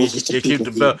 but then loses to keep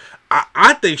the belt.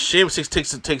 I think Sheamus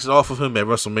takes it off of him at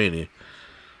WrestleMania.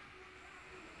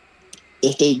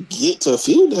 if they get to a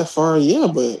feud that far, yeah,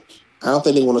 but I don't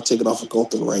think they want to take it off of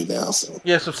Gunther right now. So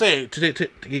Yes, I'm saying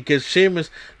because Sheamus,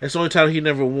 that's the only title he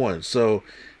never won. So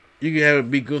you can have it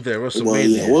beat Gunther at WrestleMania. well,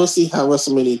 yeah, we'll see how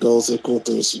WrestleMania goes if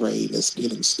Gunther's reign is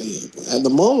getting stable. At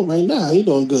the moment, right now, he's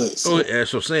doing good. So. Oh,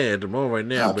 that's what I'm saying at the moment right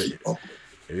now. But if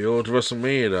you go to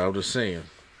WrestleMania, though, I'm just saying.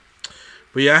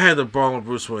 But yeah, I had the Braun and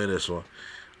Bruce win this one.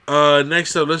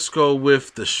 Next up, let's go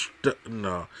with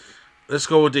let's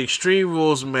go with the Extreme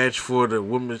Rules match for the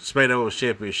Women's SmackDown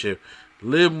Championship.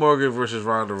 Liv Morgan versus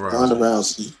Ronda Rousey. Ronda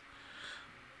Rousey.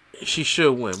 She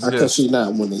should win. How can she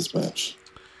not win this match?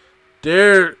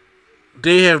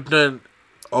 They have done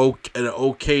an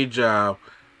okay job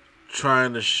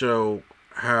trying to show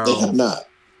how they have not.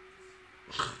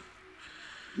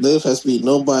 Liv has beat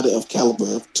nobody of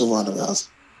caliber to Ronda Rousey.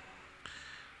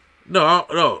 No,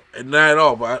 not at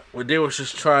all. But they were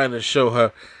just trying to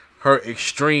show her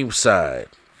extreme side.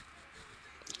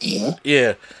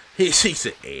 Yeah. She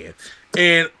said,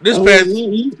 and this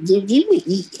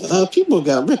people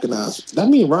got recognized. That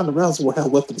means Ronda Rousey will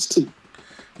have weapons too.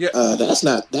 Yeah, that's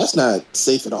not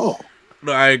safe at all.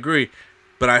 No, I agree,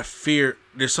 but I fear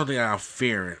there's something I'm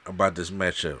fearing about this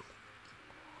matchup,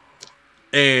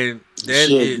 and that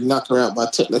is knock her out by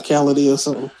technicality or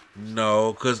something.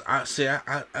 No, because I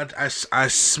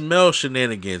smell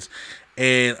shenanigans,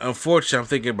 and unfortunately, I'm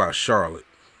thinking about Charlotte.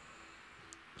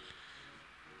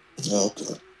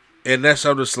 Okay. And I'm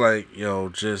just like,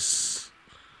 just.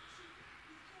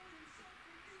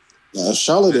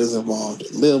 Charlotte is involved.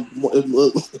 If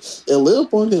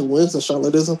Liv Morgan wins and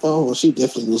Charlotte is involved, well, she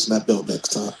definitely losing that belt next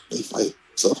time they fight.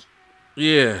 So.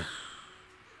 Yeah.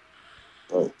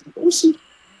 But we'll see.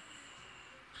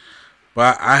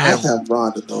 But I have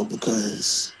Ronda though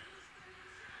because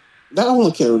not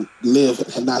only can Liv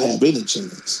not have any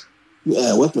chance, you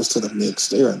add weapons to the mix.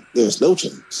 There's no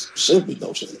chance. Should be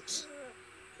no chance.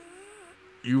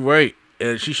 You're right,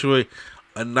 and she should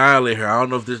annihilate her. I don't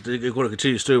know if they're going to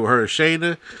continue the story with her and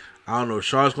Shayna. I don't know if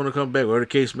Charlotte's going to come back, whatever the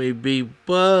case may be.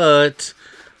 But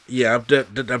yeah, I'm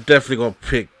definitely going to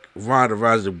pick Ronda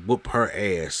Rousey to whoop her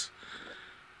ass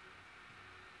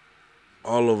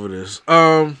all over this.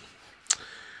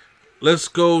 Let's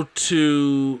go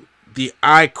to the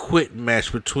I Quit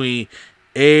match between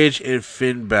Edge and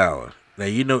Finn Balor.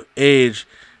 Now, Edge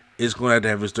is going to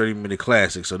have his 30-minute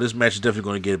classic, so this match is definitely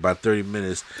going to get about 30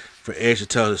 minutes for Edge to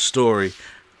tell his story.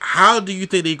 How do you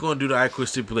think they're going to do the I Quit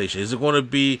stipulation? Is it going to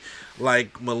be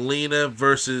like Melina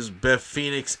versus Beth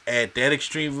Phoenix at that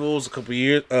Extreme Rules a couple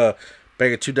years, back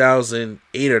in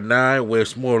 2008 or 9, where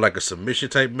it's more like a submission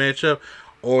type matchup?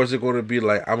 Or is it going to be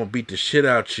like, I'm going to beat the shit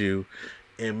out you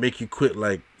and make you quit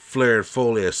like Flair and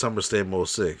Foley at SummerSlam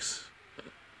 06?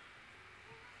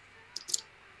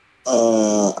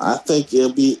 I think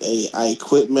it'll be a I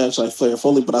Quit match like Flair and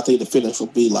Foley, but I think the finish will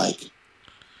be like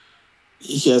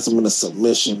he has him in a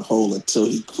submission hold until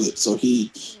he quits. So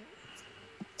he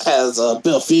has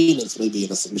Belle Phoenix maybe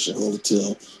in a submission hold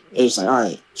until it's like, all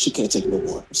right, she can't take no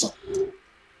more. So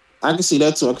I can see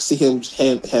that too. I can see him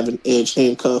having Edge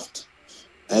handcuffed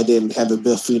and then having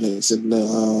Belle Phoenix in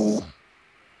the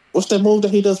what's that move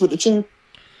that he does with the chair?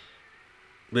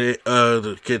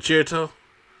 The concerto?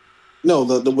 No,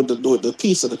 the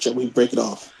piece of the chair when you break it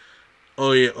off.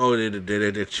 Oh yeah,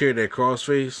 the chair, that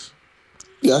crossface.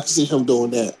 Yeah, I can see him doing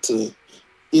that to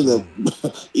either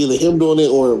him doing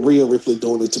it or Rhea Ripley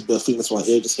doing it to Beth Phoenix while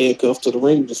Edge is handcuffed to the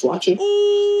ring, just watching.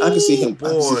 Ooh, I can see him. Boy.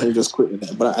 I can see him just quitting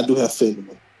that, but I do have faith in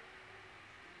him.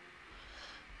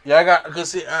 Yeah,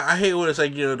 I hate when it's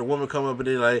like the woman come up and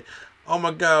they're like, oh my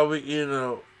god,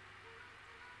 I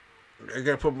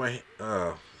gotta put my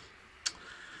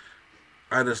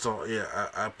I just don't. Yeah,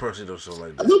 I personally don't feel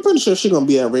like that. I'm pretty sure she's gonna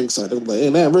be at ringside. They're like,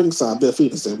 and at ringside, Beth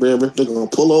Phoenix and Rhea Ripley gonna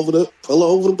pull over the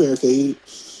barricade.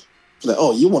 Like,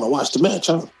 oh, you want to watch the match,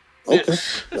 huh? Okay,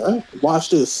 all right, watch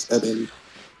this, and then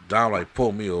Dom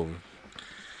pull me over.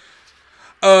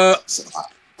 So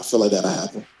I feel like that'll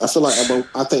happen. I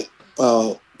think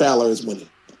Balor is winning,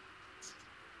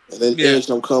 and then Edge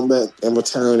gonna come back and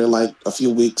return in like a few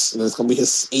weeks, and it's gonna be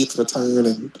his 8th return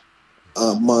in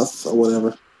a month or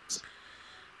whatever.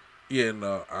 Yeah,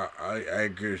 no, I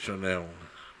agree with you on that one.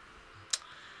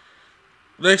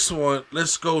 Next one,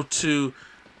 let's go to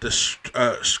the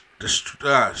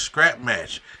scrap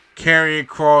match. Karrion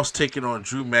Kross taking on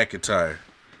Drew McIntyre.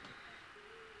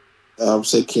 I would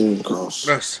say Karrion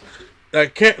Kross.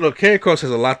 Karrion Kross has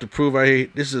a lot to prove out here.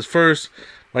 This is his first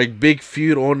big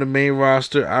feud on the main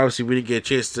roster. Obviously, we didn't get a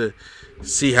chance to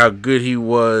see how good he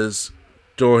was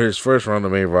during his first run on the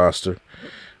main roster.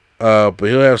 But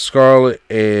he'll have Scarlett,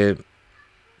 and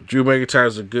Drew McIntyre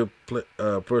is a good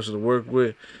person to work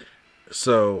with.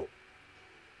 So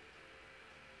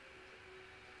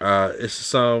It's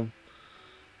some.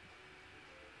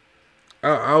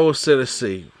 I will say, let's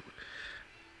see.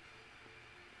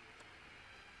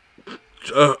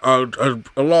 A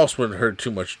loss wouldn't hurt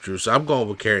too much, Drew. So I'm going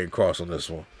with Karrion Kross on this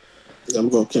one. I'm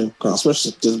going to Karrion Kross,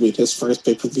 especially this being his first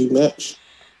pay-per-view match.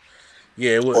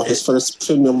 Yeah, or his first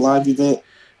premium live event.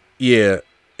 Yeah,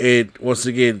 and once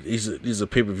again, these are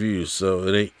pay-per-views, so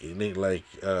it ain't like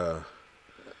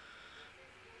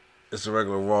it's a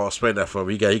regular Raw SmackDown for him.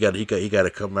 He got to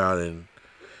come out and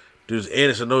do this,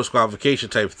 and it's a no disqualification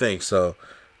type thing. So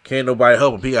can't nobody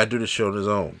help him. He got to do this show on his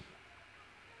own.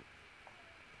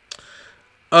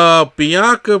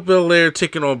 Bianca Belair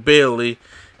taking on Bayley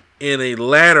in a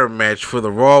ladder match for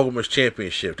the Raw Women's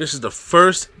Championship. This is the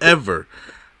first ever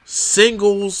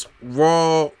singles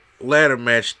Raw ladder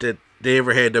match that they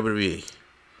ever had WWE.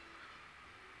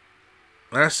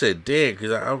 And I said, damn,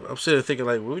 because I'm sitting there thinking,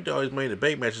 like, well, we always made the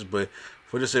bank matches, but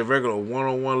for just a regular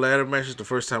one-on-one ladder match, it's the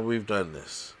first time we've done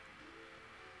this.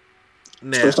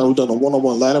 Now, first time we've done a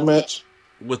one-on-one ladder match?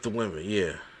 With the women,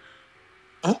 yeah.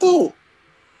 I thought,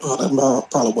 that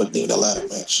probably wouldn't need a ladder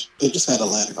match. They just had a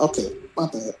ladder. Okay, my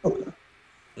bad. Okay.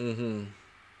 Mm-hmm.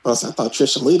 I thought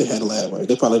Trish and Lita had a ladder match.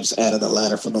 They probably just added a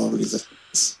ladder for no reason.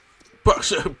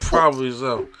 Probably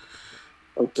so.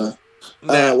 Okay.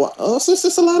 Since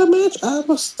it's a ladder match, I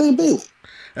must stay Bayley.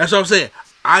 That's what I'm saying.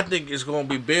 I think it's going to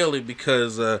be Bayley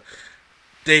because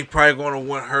they probably going to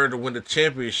want her to win the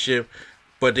championship,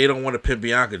 but they don't want to pin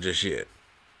Bianca just yet.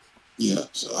 Yeah,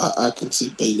 so I can see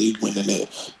Bayley winning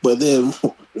it. But then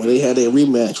when they had their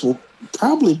rematch, will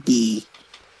probably be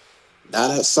not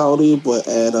at Saudi, but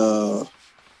at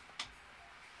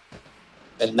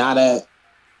and not at.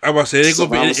 I'm about to say it's not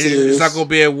going to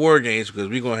be at War Games because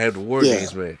we're going to have the War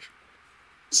Games match.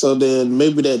 So then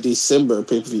maybe that December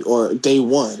pay-per-view or day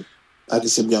one, I can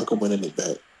see Bianca winning it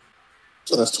back.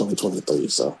 So that's 2023.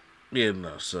 So yeah,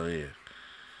 so yeah.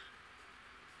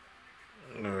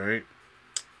 All right.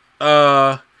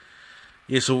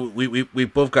 Yeah. So we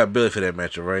both got Bayley for that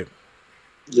match, right?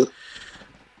 Yep.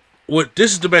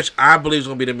 This is the match I believe is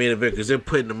going to be the main event because they're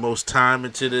putting the most time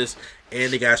into this,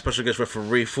 and they got a special guest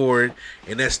referee for it,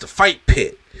 and that's the fight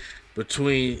pit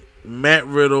between Matt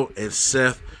Riddle and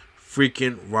Seth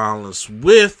freaking Rollins,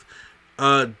 with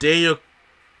Daniel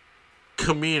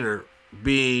Cormier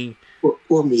being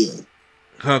Cormier.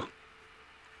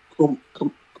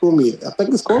 Cormier. I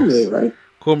think it's Cormier, right?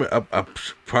 Cormier. I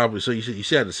probably so. You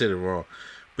said I said it wrong,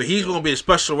 but he's going to be a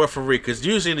special referee because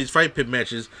usually in these fight pit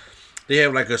matches, they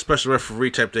have like a special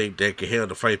referee type thing that can handle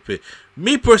the fight pit.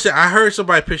 Me personally, I heard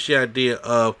somebody pitch the idea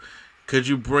of could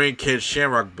you bring Ken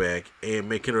Shamrock back and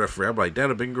make him a referee? I'm like, that'd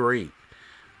have been great.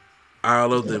 I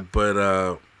loved it, but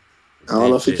I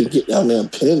don't know if he could get down there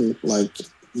and pin like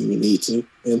you need to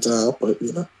in time, but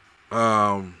you know.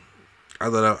 I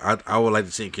thought I would like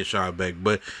to see Ken Shamrock back,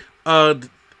 but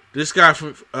this guy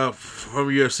from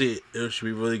UFC, it should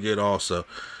be really good also.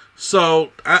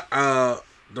 So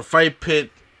the fight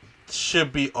pit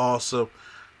should be awesome.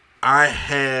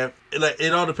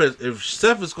 It all depends. If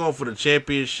Seth is going for the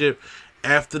championship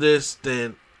after this,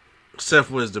 then Seth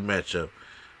wins the matchup.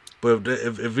 But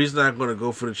if he's not going to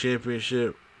go for the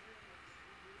championship,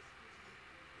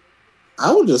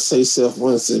 I would just say Seth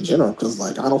wins in general because,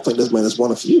 like, I don't think this man has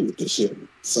won a feud this year.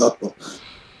 So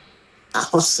I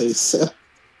would say Seth.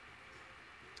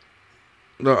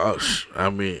 No, I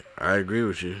mean I agree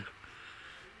with you.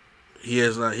 He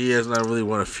has not really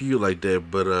won a feud like that,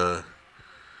 but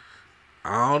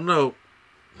I don't know.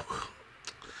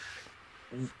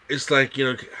 It's like, you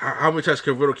know, how many times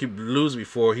can Riddle keep losing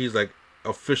before he's like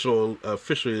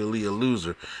officially a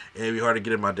loser, and it'd be hard to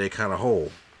get him out that kind of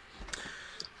hole.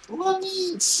 Well, I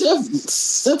mean,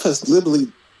 Seth has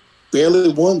literally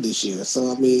barely won this year,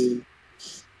 so I mean,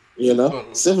 you know,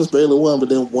 Seth has barely won, but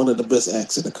then one of the best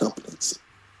acts in the company. So.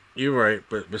 You're right,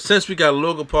 but since we got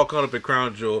Logan Paul coming up at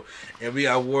Crown Jewel, and we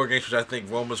got War Games, which I think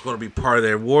Roman's going to be part of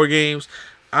their War Games,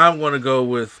 I'm going to go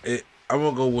with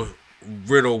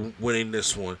Riddle winning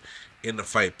this one in the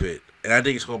fight pit, and I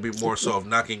think it's going to be more so of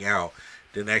knocking out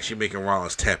than actually making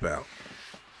Rollins tap out.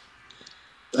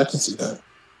 I can see that.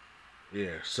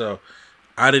 Yeah, so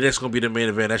I think that's going to be the main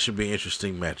event. That should be an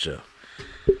interesting matchup.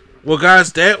 Well,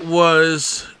 guys, that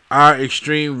was our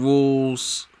Extreme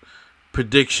Rules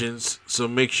predictions. So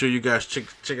make sure you guys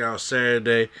check out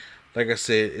Saturday. Like I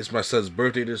said, it's my son's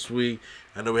birthday this week.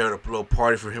 I know we had a little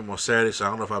party for him on Saturday, so I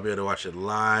don't know if I'll be able to watch it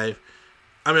live.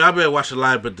 I mean, I'll be able to watch it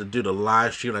live, but to do the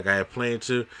live stream like I had planned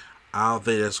to, I don't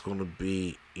think that's going to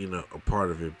be, you know, a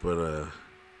part of it. But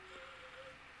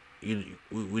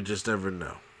we just never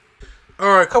know.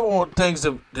 All right, a couple more things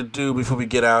to do before we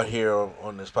get out here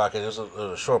on this podcast. There's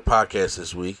a short podcast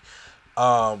this week.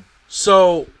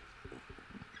 So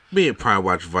me and Prime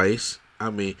watch Vice. I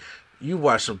mean, you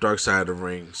watched some Dark Side of the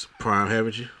Rings, Prime,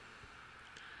 haven't you?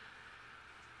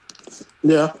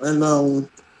 Yeah, and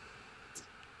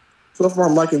so far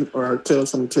I'm liking Tales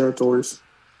from the Territories.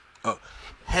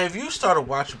 Have you started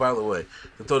watching? By the way,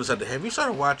 to throw this out there, have you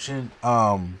started watching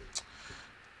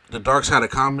the Dark Side of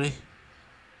Comedy?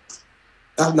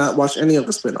 I've not watched any of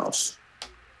the spinoffs.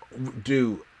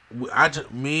 Dude,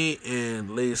 me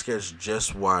and Lady Sketch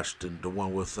just watched the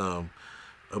one with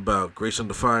about Grace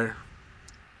Under Fire.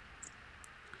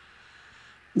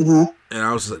 Mm-hmm. And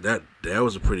I was like, that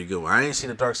was a pretty good one. I ain't seen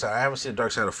the Dark Side. I haven't seen the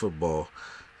Dark Side of Football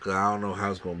because I don't know how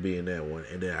it's gonna be in that one.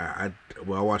 And then I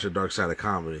watch the Dark Side of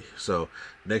Comedy. So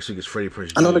next week is Freddie Prinze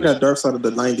Jr. I know they got Dark Side of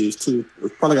the '90s too.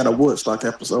 It's probably got a Woodstock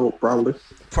episode, probably.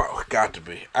 Got to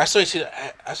be. I still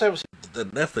haven't seen the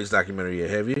Netflix documentary yet.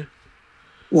 Have you?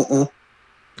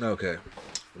 Okay.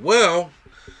 Well,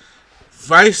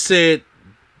 Vice said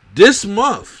this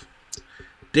month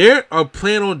they are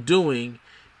planning on doing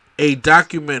a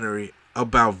documentary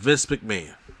about Vince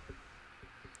McMahon.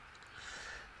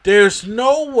 There's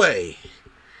no way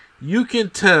you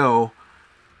can tell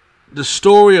the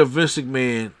story of Vince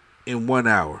McMahon in 1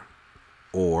 hour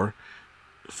or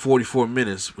 44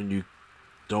 minutes when you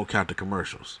don't count the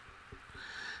commercials.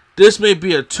 This may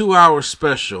be a 2-hour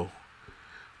special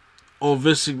on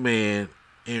Vince McMahon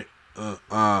and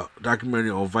documentary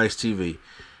on Vice TV.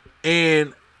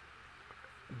 And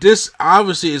this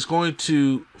obviously is going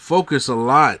to focus a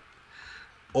lot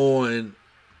on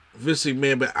Vince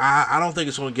McMahon, but I don't think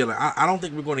it's going to get. I don't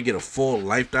think we're going to get a full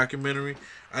life documentary.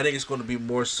 I think it's going to be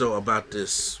more so about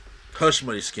this hush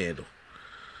money scandal.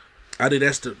 I think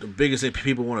that's the biggest thing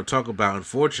people want to talk about.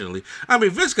 Unfortunately, I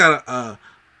mean Vince got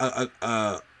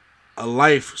a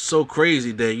life so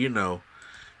crazy that you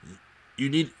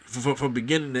need from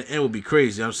beginning to end would be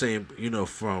crazy. I'm saying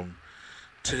from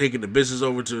taking the business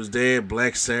over to his dad,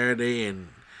 Black Saturday, and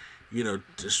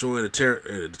destroying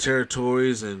the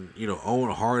territories, and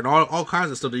Owen Hart, and all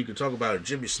kinds of stuff that you can talk about.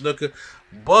 Jimmy Snuka,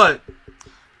 but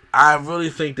I really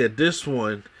think that this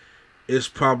one is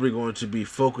probably going to be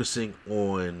focusing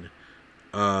on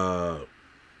the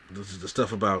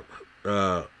stuff about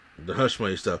the hush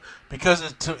money stuff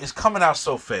because it's coming out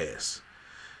so fast.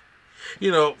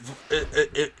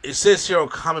 It says here on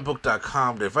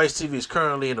comicbook.com that Vice TV is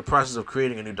currently in the process of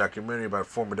creating a new documentary about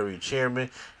former WWE chairman,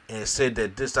 and it said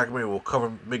that this documentary will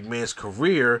cover McMahon's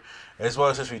career as well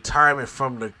as his retirement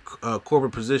from the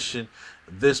corporate position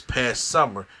this past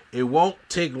summer. It won't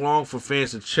take long for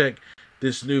fans to check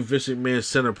this new Vince McMahon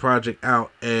Center project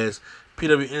out, as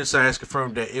PW Insider has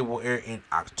confirmed that it will air in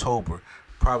October,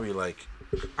 probably like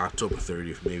October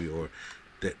 30th maybe, or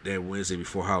that Wednesday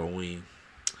before Halloween.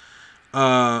 If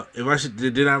I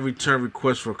did not return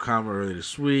requests for comment earlier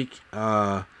this week.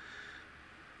 What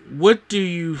do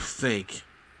you think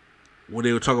when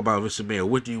they were talking about Vince McMahon?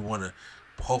 What do you want to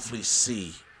hopefully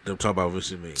see them talk about Vince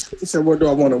McMahon? You said, what do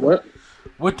I want to what?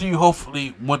 What do you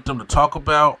hopefully want them to talk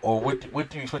about, or what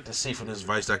do you expect to see from this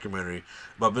Vice documentary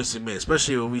about Vince McMahon,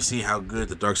 especially when we see how good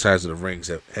the Dark Sides of the Rings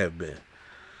have been?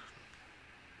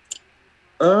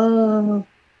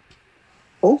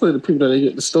 Hopefully the people that they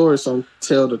get the stories don't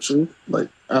tell the truth. Like,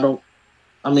 I don't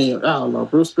know.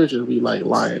 Bruce Pritchard be like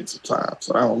lying sometimes,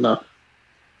 so I don't know.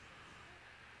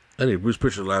 I think Bruce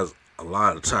Pritchard lies a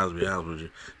lot of times, to be honest with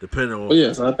you. Depending on... Well,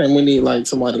 yes, I think we need like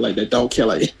somebody like that don't care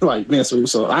like Vince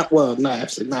Russo. Not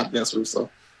Vince Russo.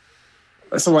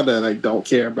 Like somebody that like don't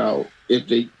care about if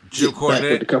they Jim get back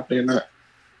with the company or not.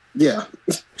 Yeah.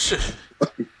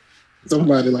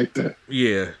 Somebody like that.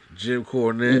 Yeah, Jim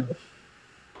Cornette. Yeah.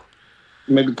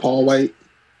 Maybe Paul White.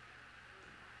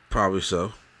 Probably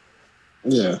so.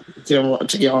 Yeah.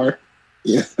 JR.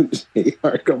 Yeah.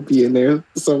 JR gonna be in there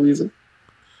for some reason.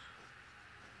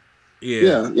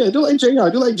 Yeah. Yeah. Do like JR.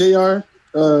 Do like JR.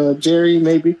 Jerry,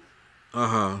 maybe.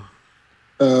 I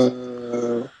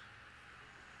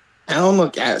don't know,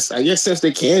 guys. I guess since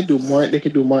they can do Mark, they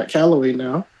can do Mark Calloway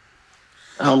now.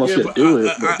 I don't know if they'll do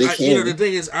it, but they can. The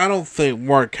thing is, I don't think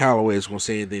Mark Calloway is going to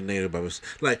say anything negative about this.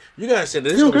 Like, you got to say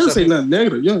this. He don't got to say nothing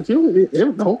negative.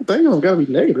 The whole thing don't got to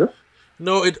be negative.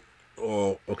 No,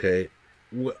 okay.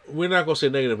 We're not going to say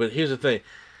negative, but here's the thing.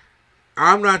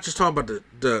 I'm not just talking about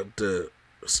the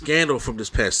scandal from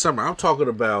this past summer. I'm talking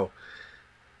about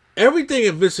everything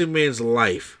in Vince McMahon's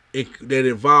life that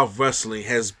involved wrestling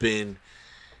has been...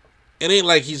 It ain't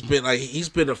like he's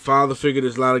been a father figure.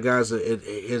 There's a lot of guys that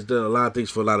has done a lot of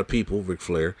things for a lot of people, Ric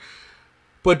Flair.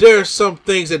 But there are some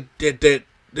things that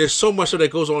there's so much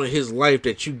that goes on in his life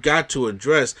that you got to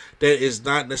address that is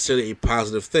not necessarily a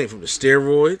positive thing. From the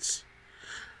steroids,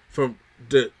 from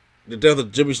the the death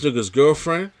of Jimmy Snuka's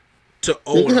girlfriend to You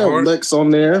Owen can have Hart. Lex on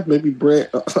there, maybe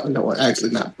Brett. No, actually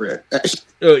not Brett.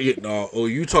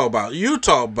 You talk about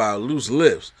loose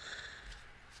lips.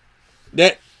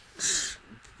 Vince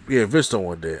don't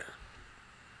want that.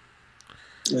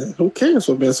 Yeah, who cares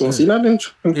what Vince wants? He's not in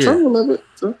control of it.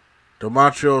 So. The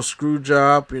Montreal screw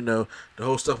job, the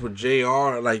whole stuff with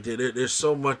JR, like there's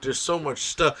so much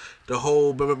stuff. The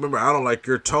whole remember, I don't like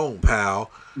your tone,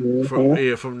 pal.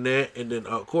 Mm-hmm. From that, and then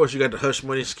of course you got the hush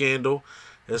money scandal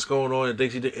that's going on, and then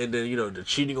the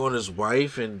cheating on his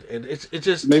wife, and it's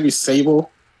just maybe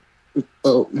Sable.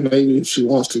 Oh, maybe if she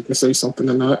wants to can say something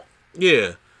or not.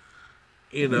 Yeah,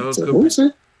 could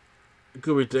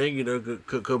be thing.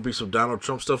 Could be some Donald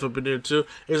Trump stuff up in there too.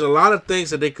 There's a lot of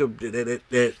things that they could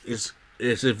that is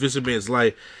in Vince McMahon's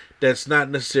life that's not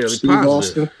necessarily Steve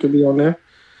positive. Austin could be on there.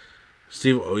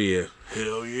 Steve, oh yeah,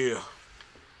 hell yeah.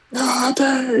 Ah,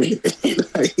 dang.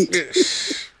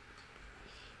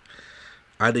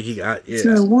 I think he got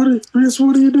Vince,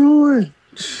 what are you doing?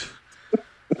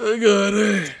 I got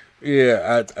it.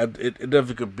 Yeah, it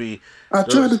definitely could be. I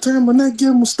tried to turn my neck, give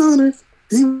him a stunner.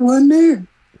 He wasn't there.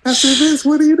 I said, Vince,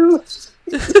 what are you doing?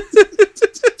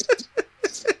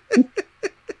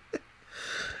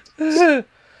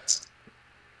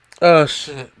 Oh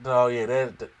shit! No, yeah,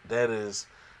 that is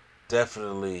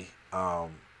definitely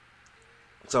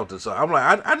something. So I'm like,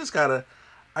 I gotta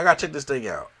check this thing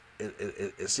out and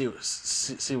see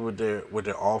what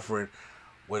they're offering,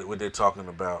 what they're talking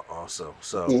about also.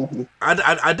 So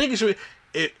I think it should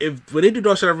be if when they do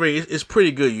Dark Side of the Ring, it's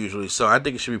pretty good usually. So I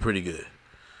think it should be pretty good.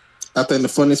 I think the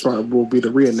funniest part will be the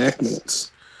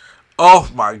reenactments. Oh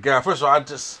my god! First of all,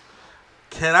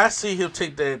 can I see him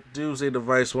take that Doomsday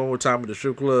device one more time in the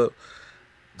strip club?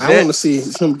 I want to see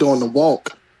him doing the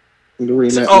walk. The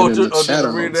reenactment in the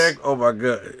shadows. Oh my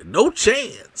god! No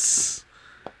chance.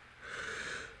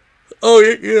 Oh,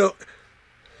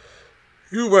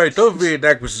 you're right. Those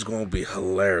reenactments is gonna be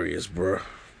hilarious, bro.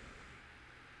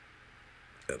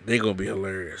 They're gonna be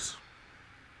hilarious.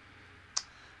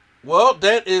 Well,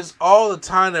 that is all the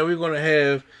time that we're going to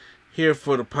have here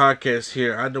for the podcast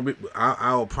here. I know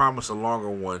I'll promise a longer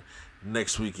one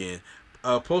next weekend.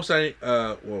 If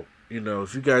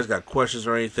you guys got questions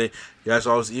or anything, you guys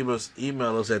always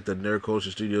email us at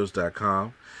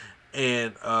thenerdculturestudios.com,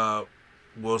 and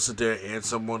we'll sit there and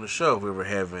answer them on the show if we ever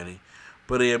have any.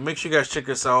 But make sure you guys check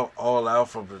us all out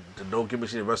from the No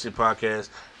Gimmicks University podcast,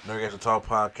 Nerd Guys to Talk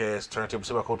podcast, Turntable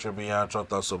Cinema Culture and Beyond, Drunk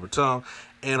Thoughts Over Tongue.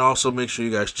 And also make sure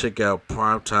you guys check out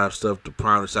Primetime Stuff, the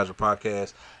Prime Nostalgia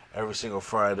podcast, every single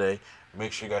Friday.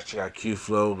 Make sure you guys check out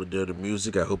Q-Flow with the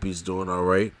music. I hope he's doing all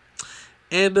right.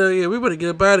 And we better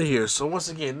get up out of here. So once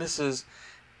again, this is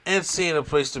NC a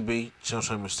Place to Be, Jim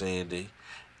Swimmer, Mr. Andy.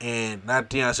 And not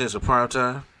Deion says for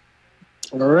Primetime.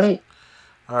 All right.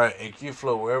 All right, and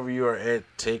Q-Flow, wherever you are at,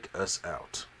 take us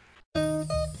out.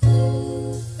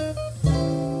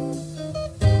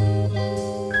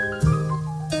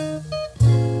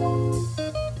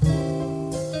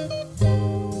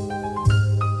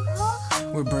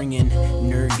 We're bringing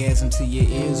nerdgasm to your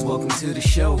ears. Welcome to the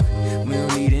show. We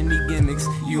don't need any gimmicks,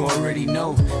 you already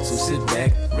know. So sit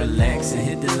back, relax, and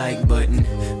hit the like button.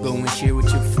 Go and share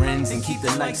with your friends and keep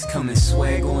the likes coming.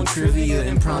 Swag on trivia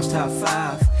and prompts top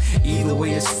 5. Either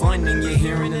way, it's fun and you're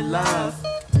hearing it live.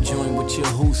 Join with your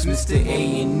host, Mr.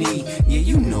 A&E. Yeah,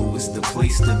 you know it's the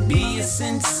place to be. It's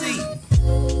NC.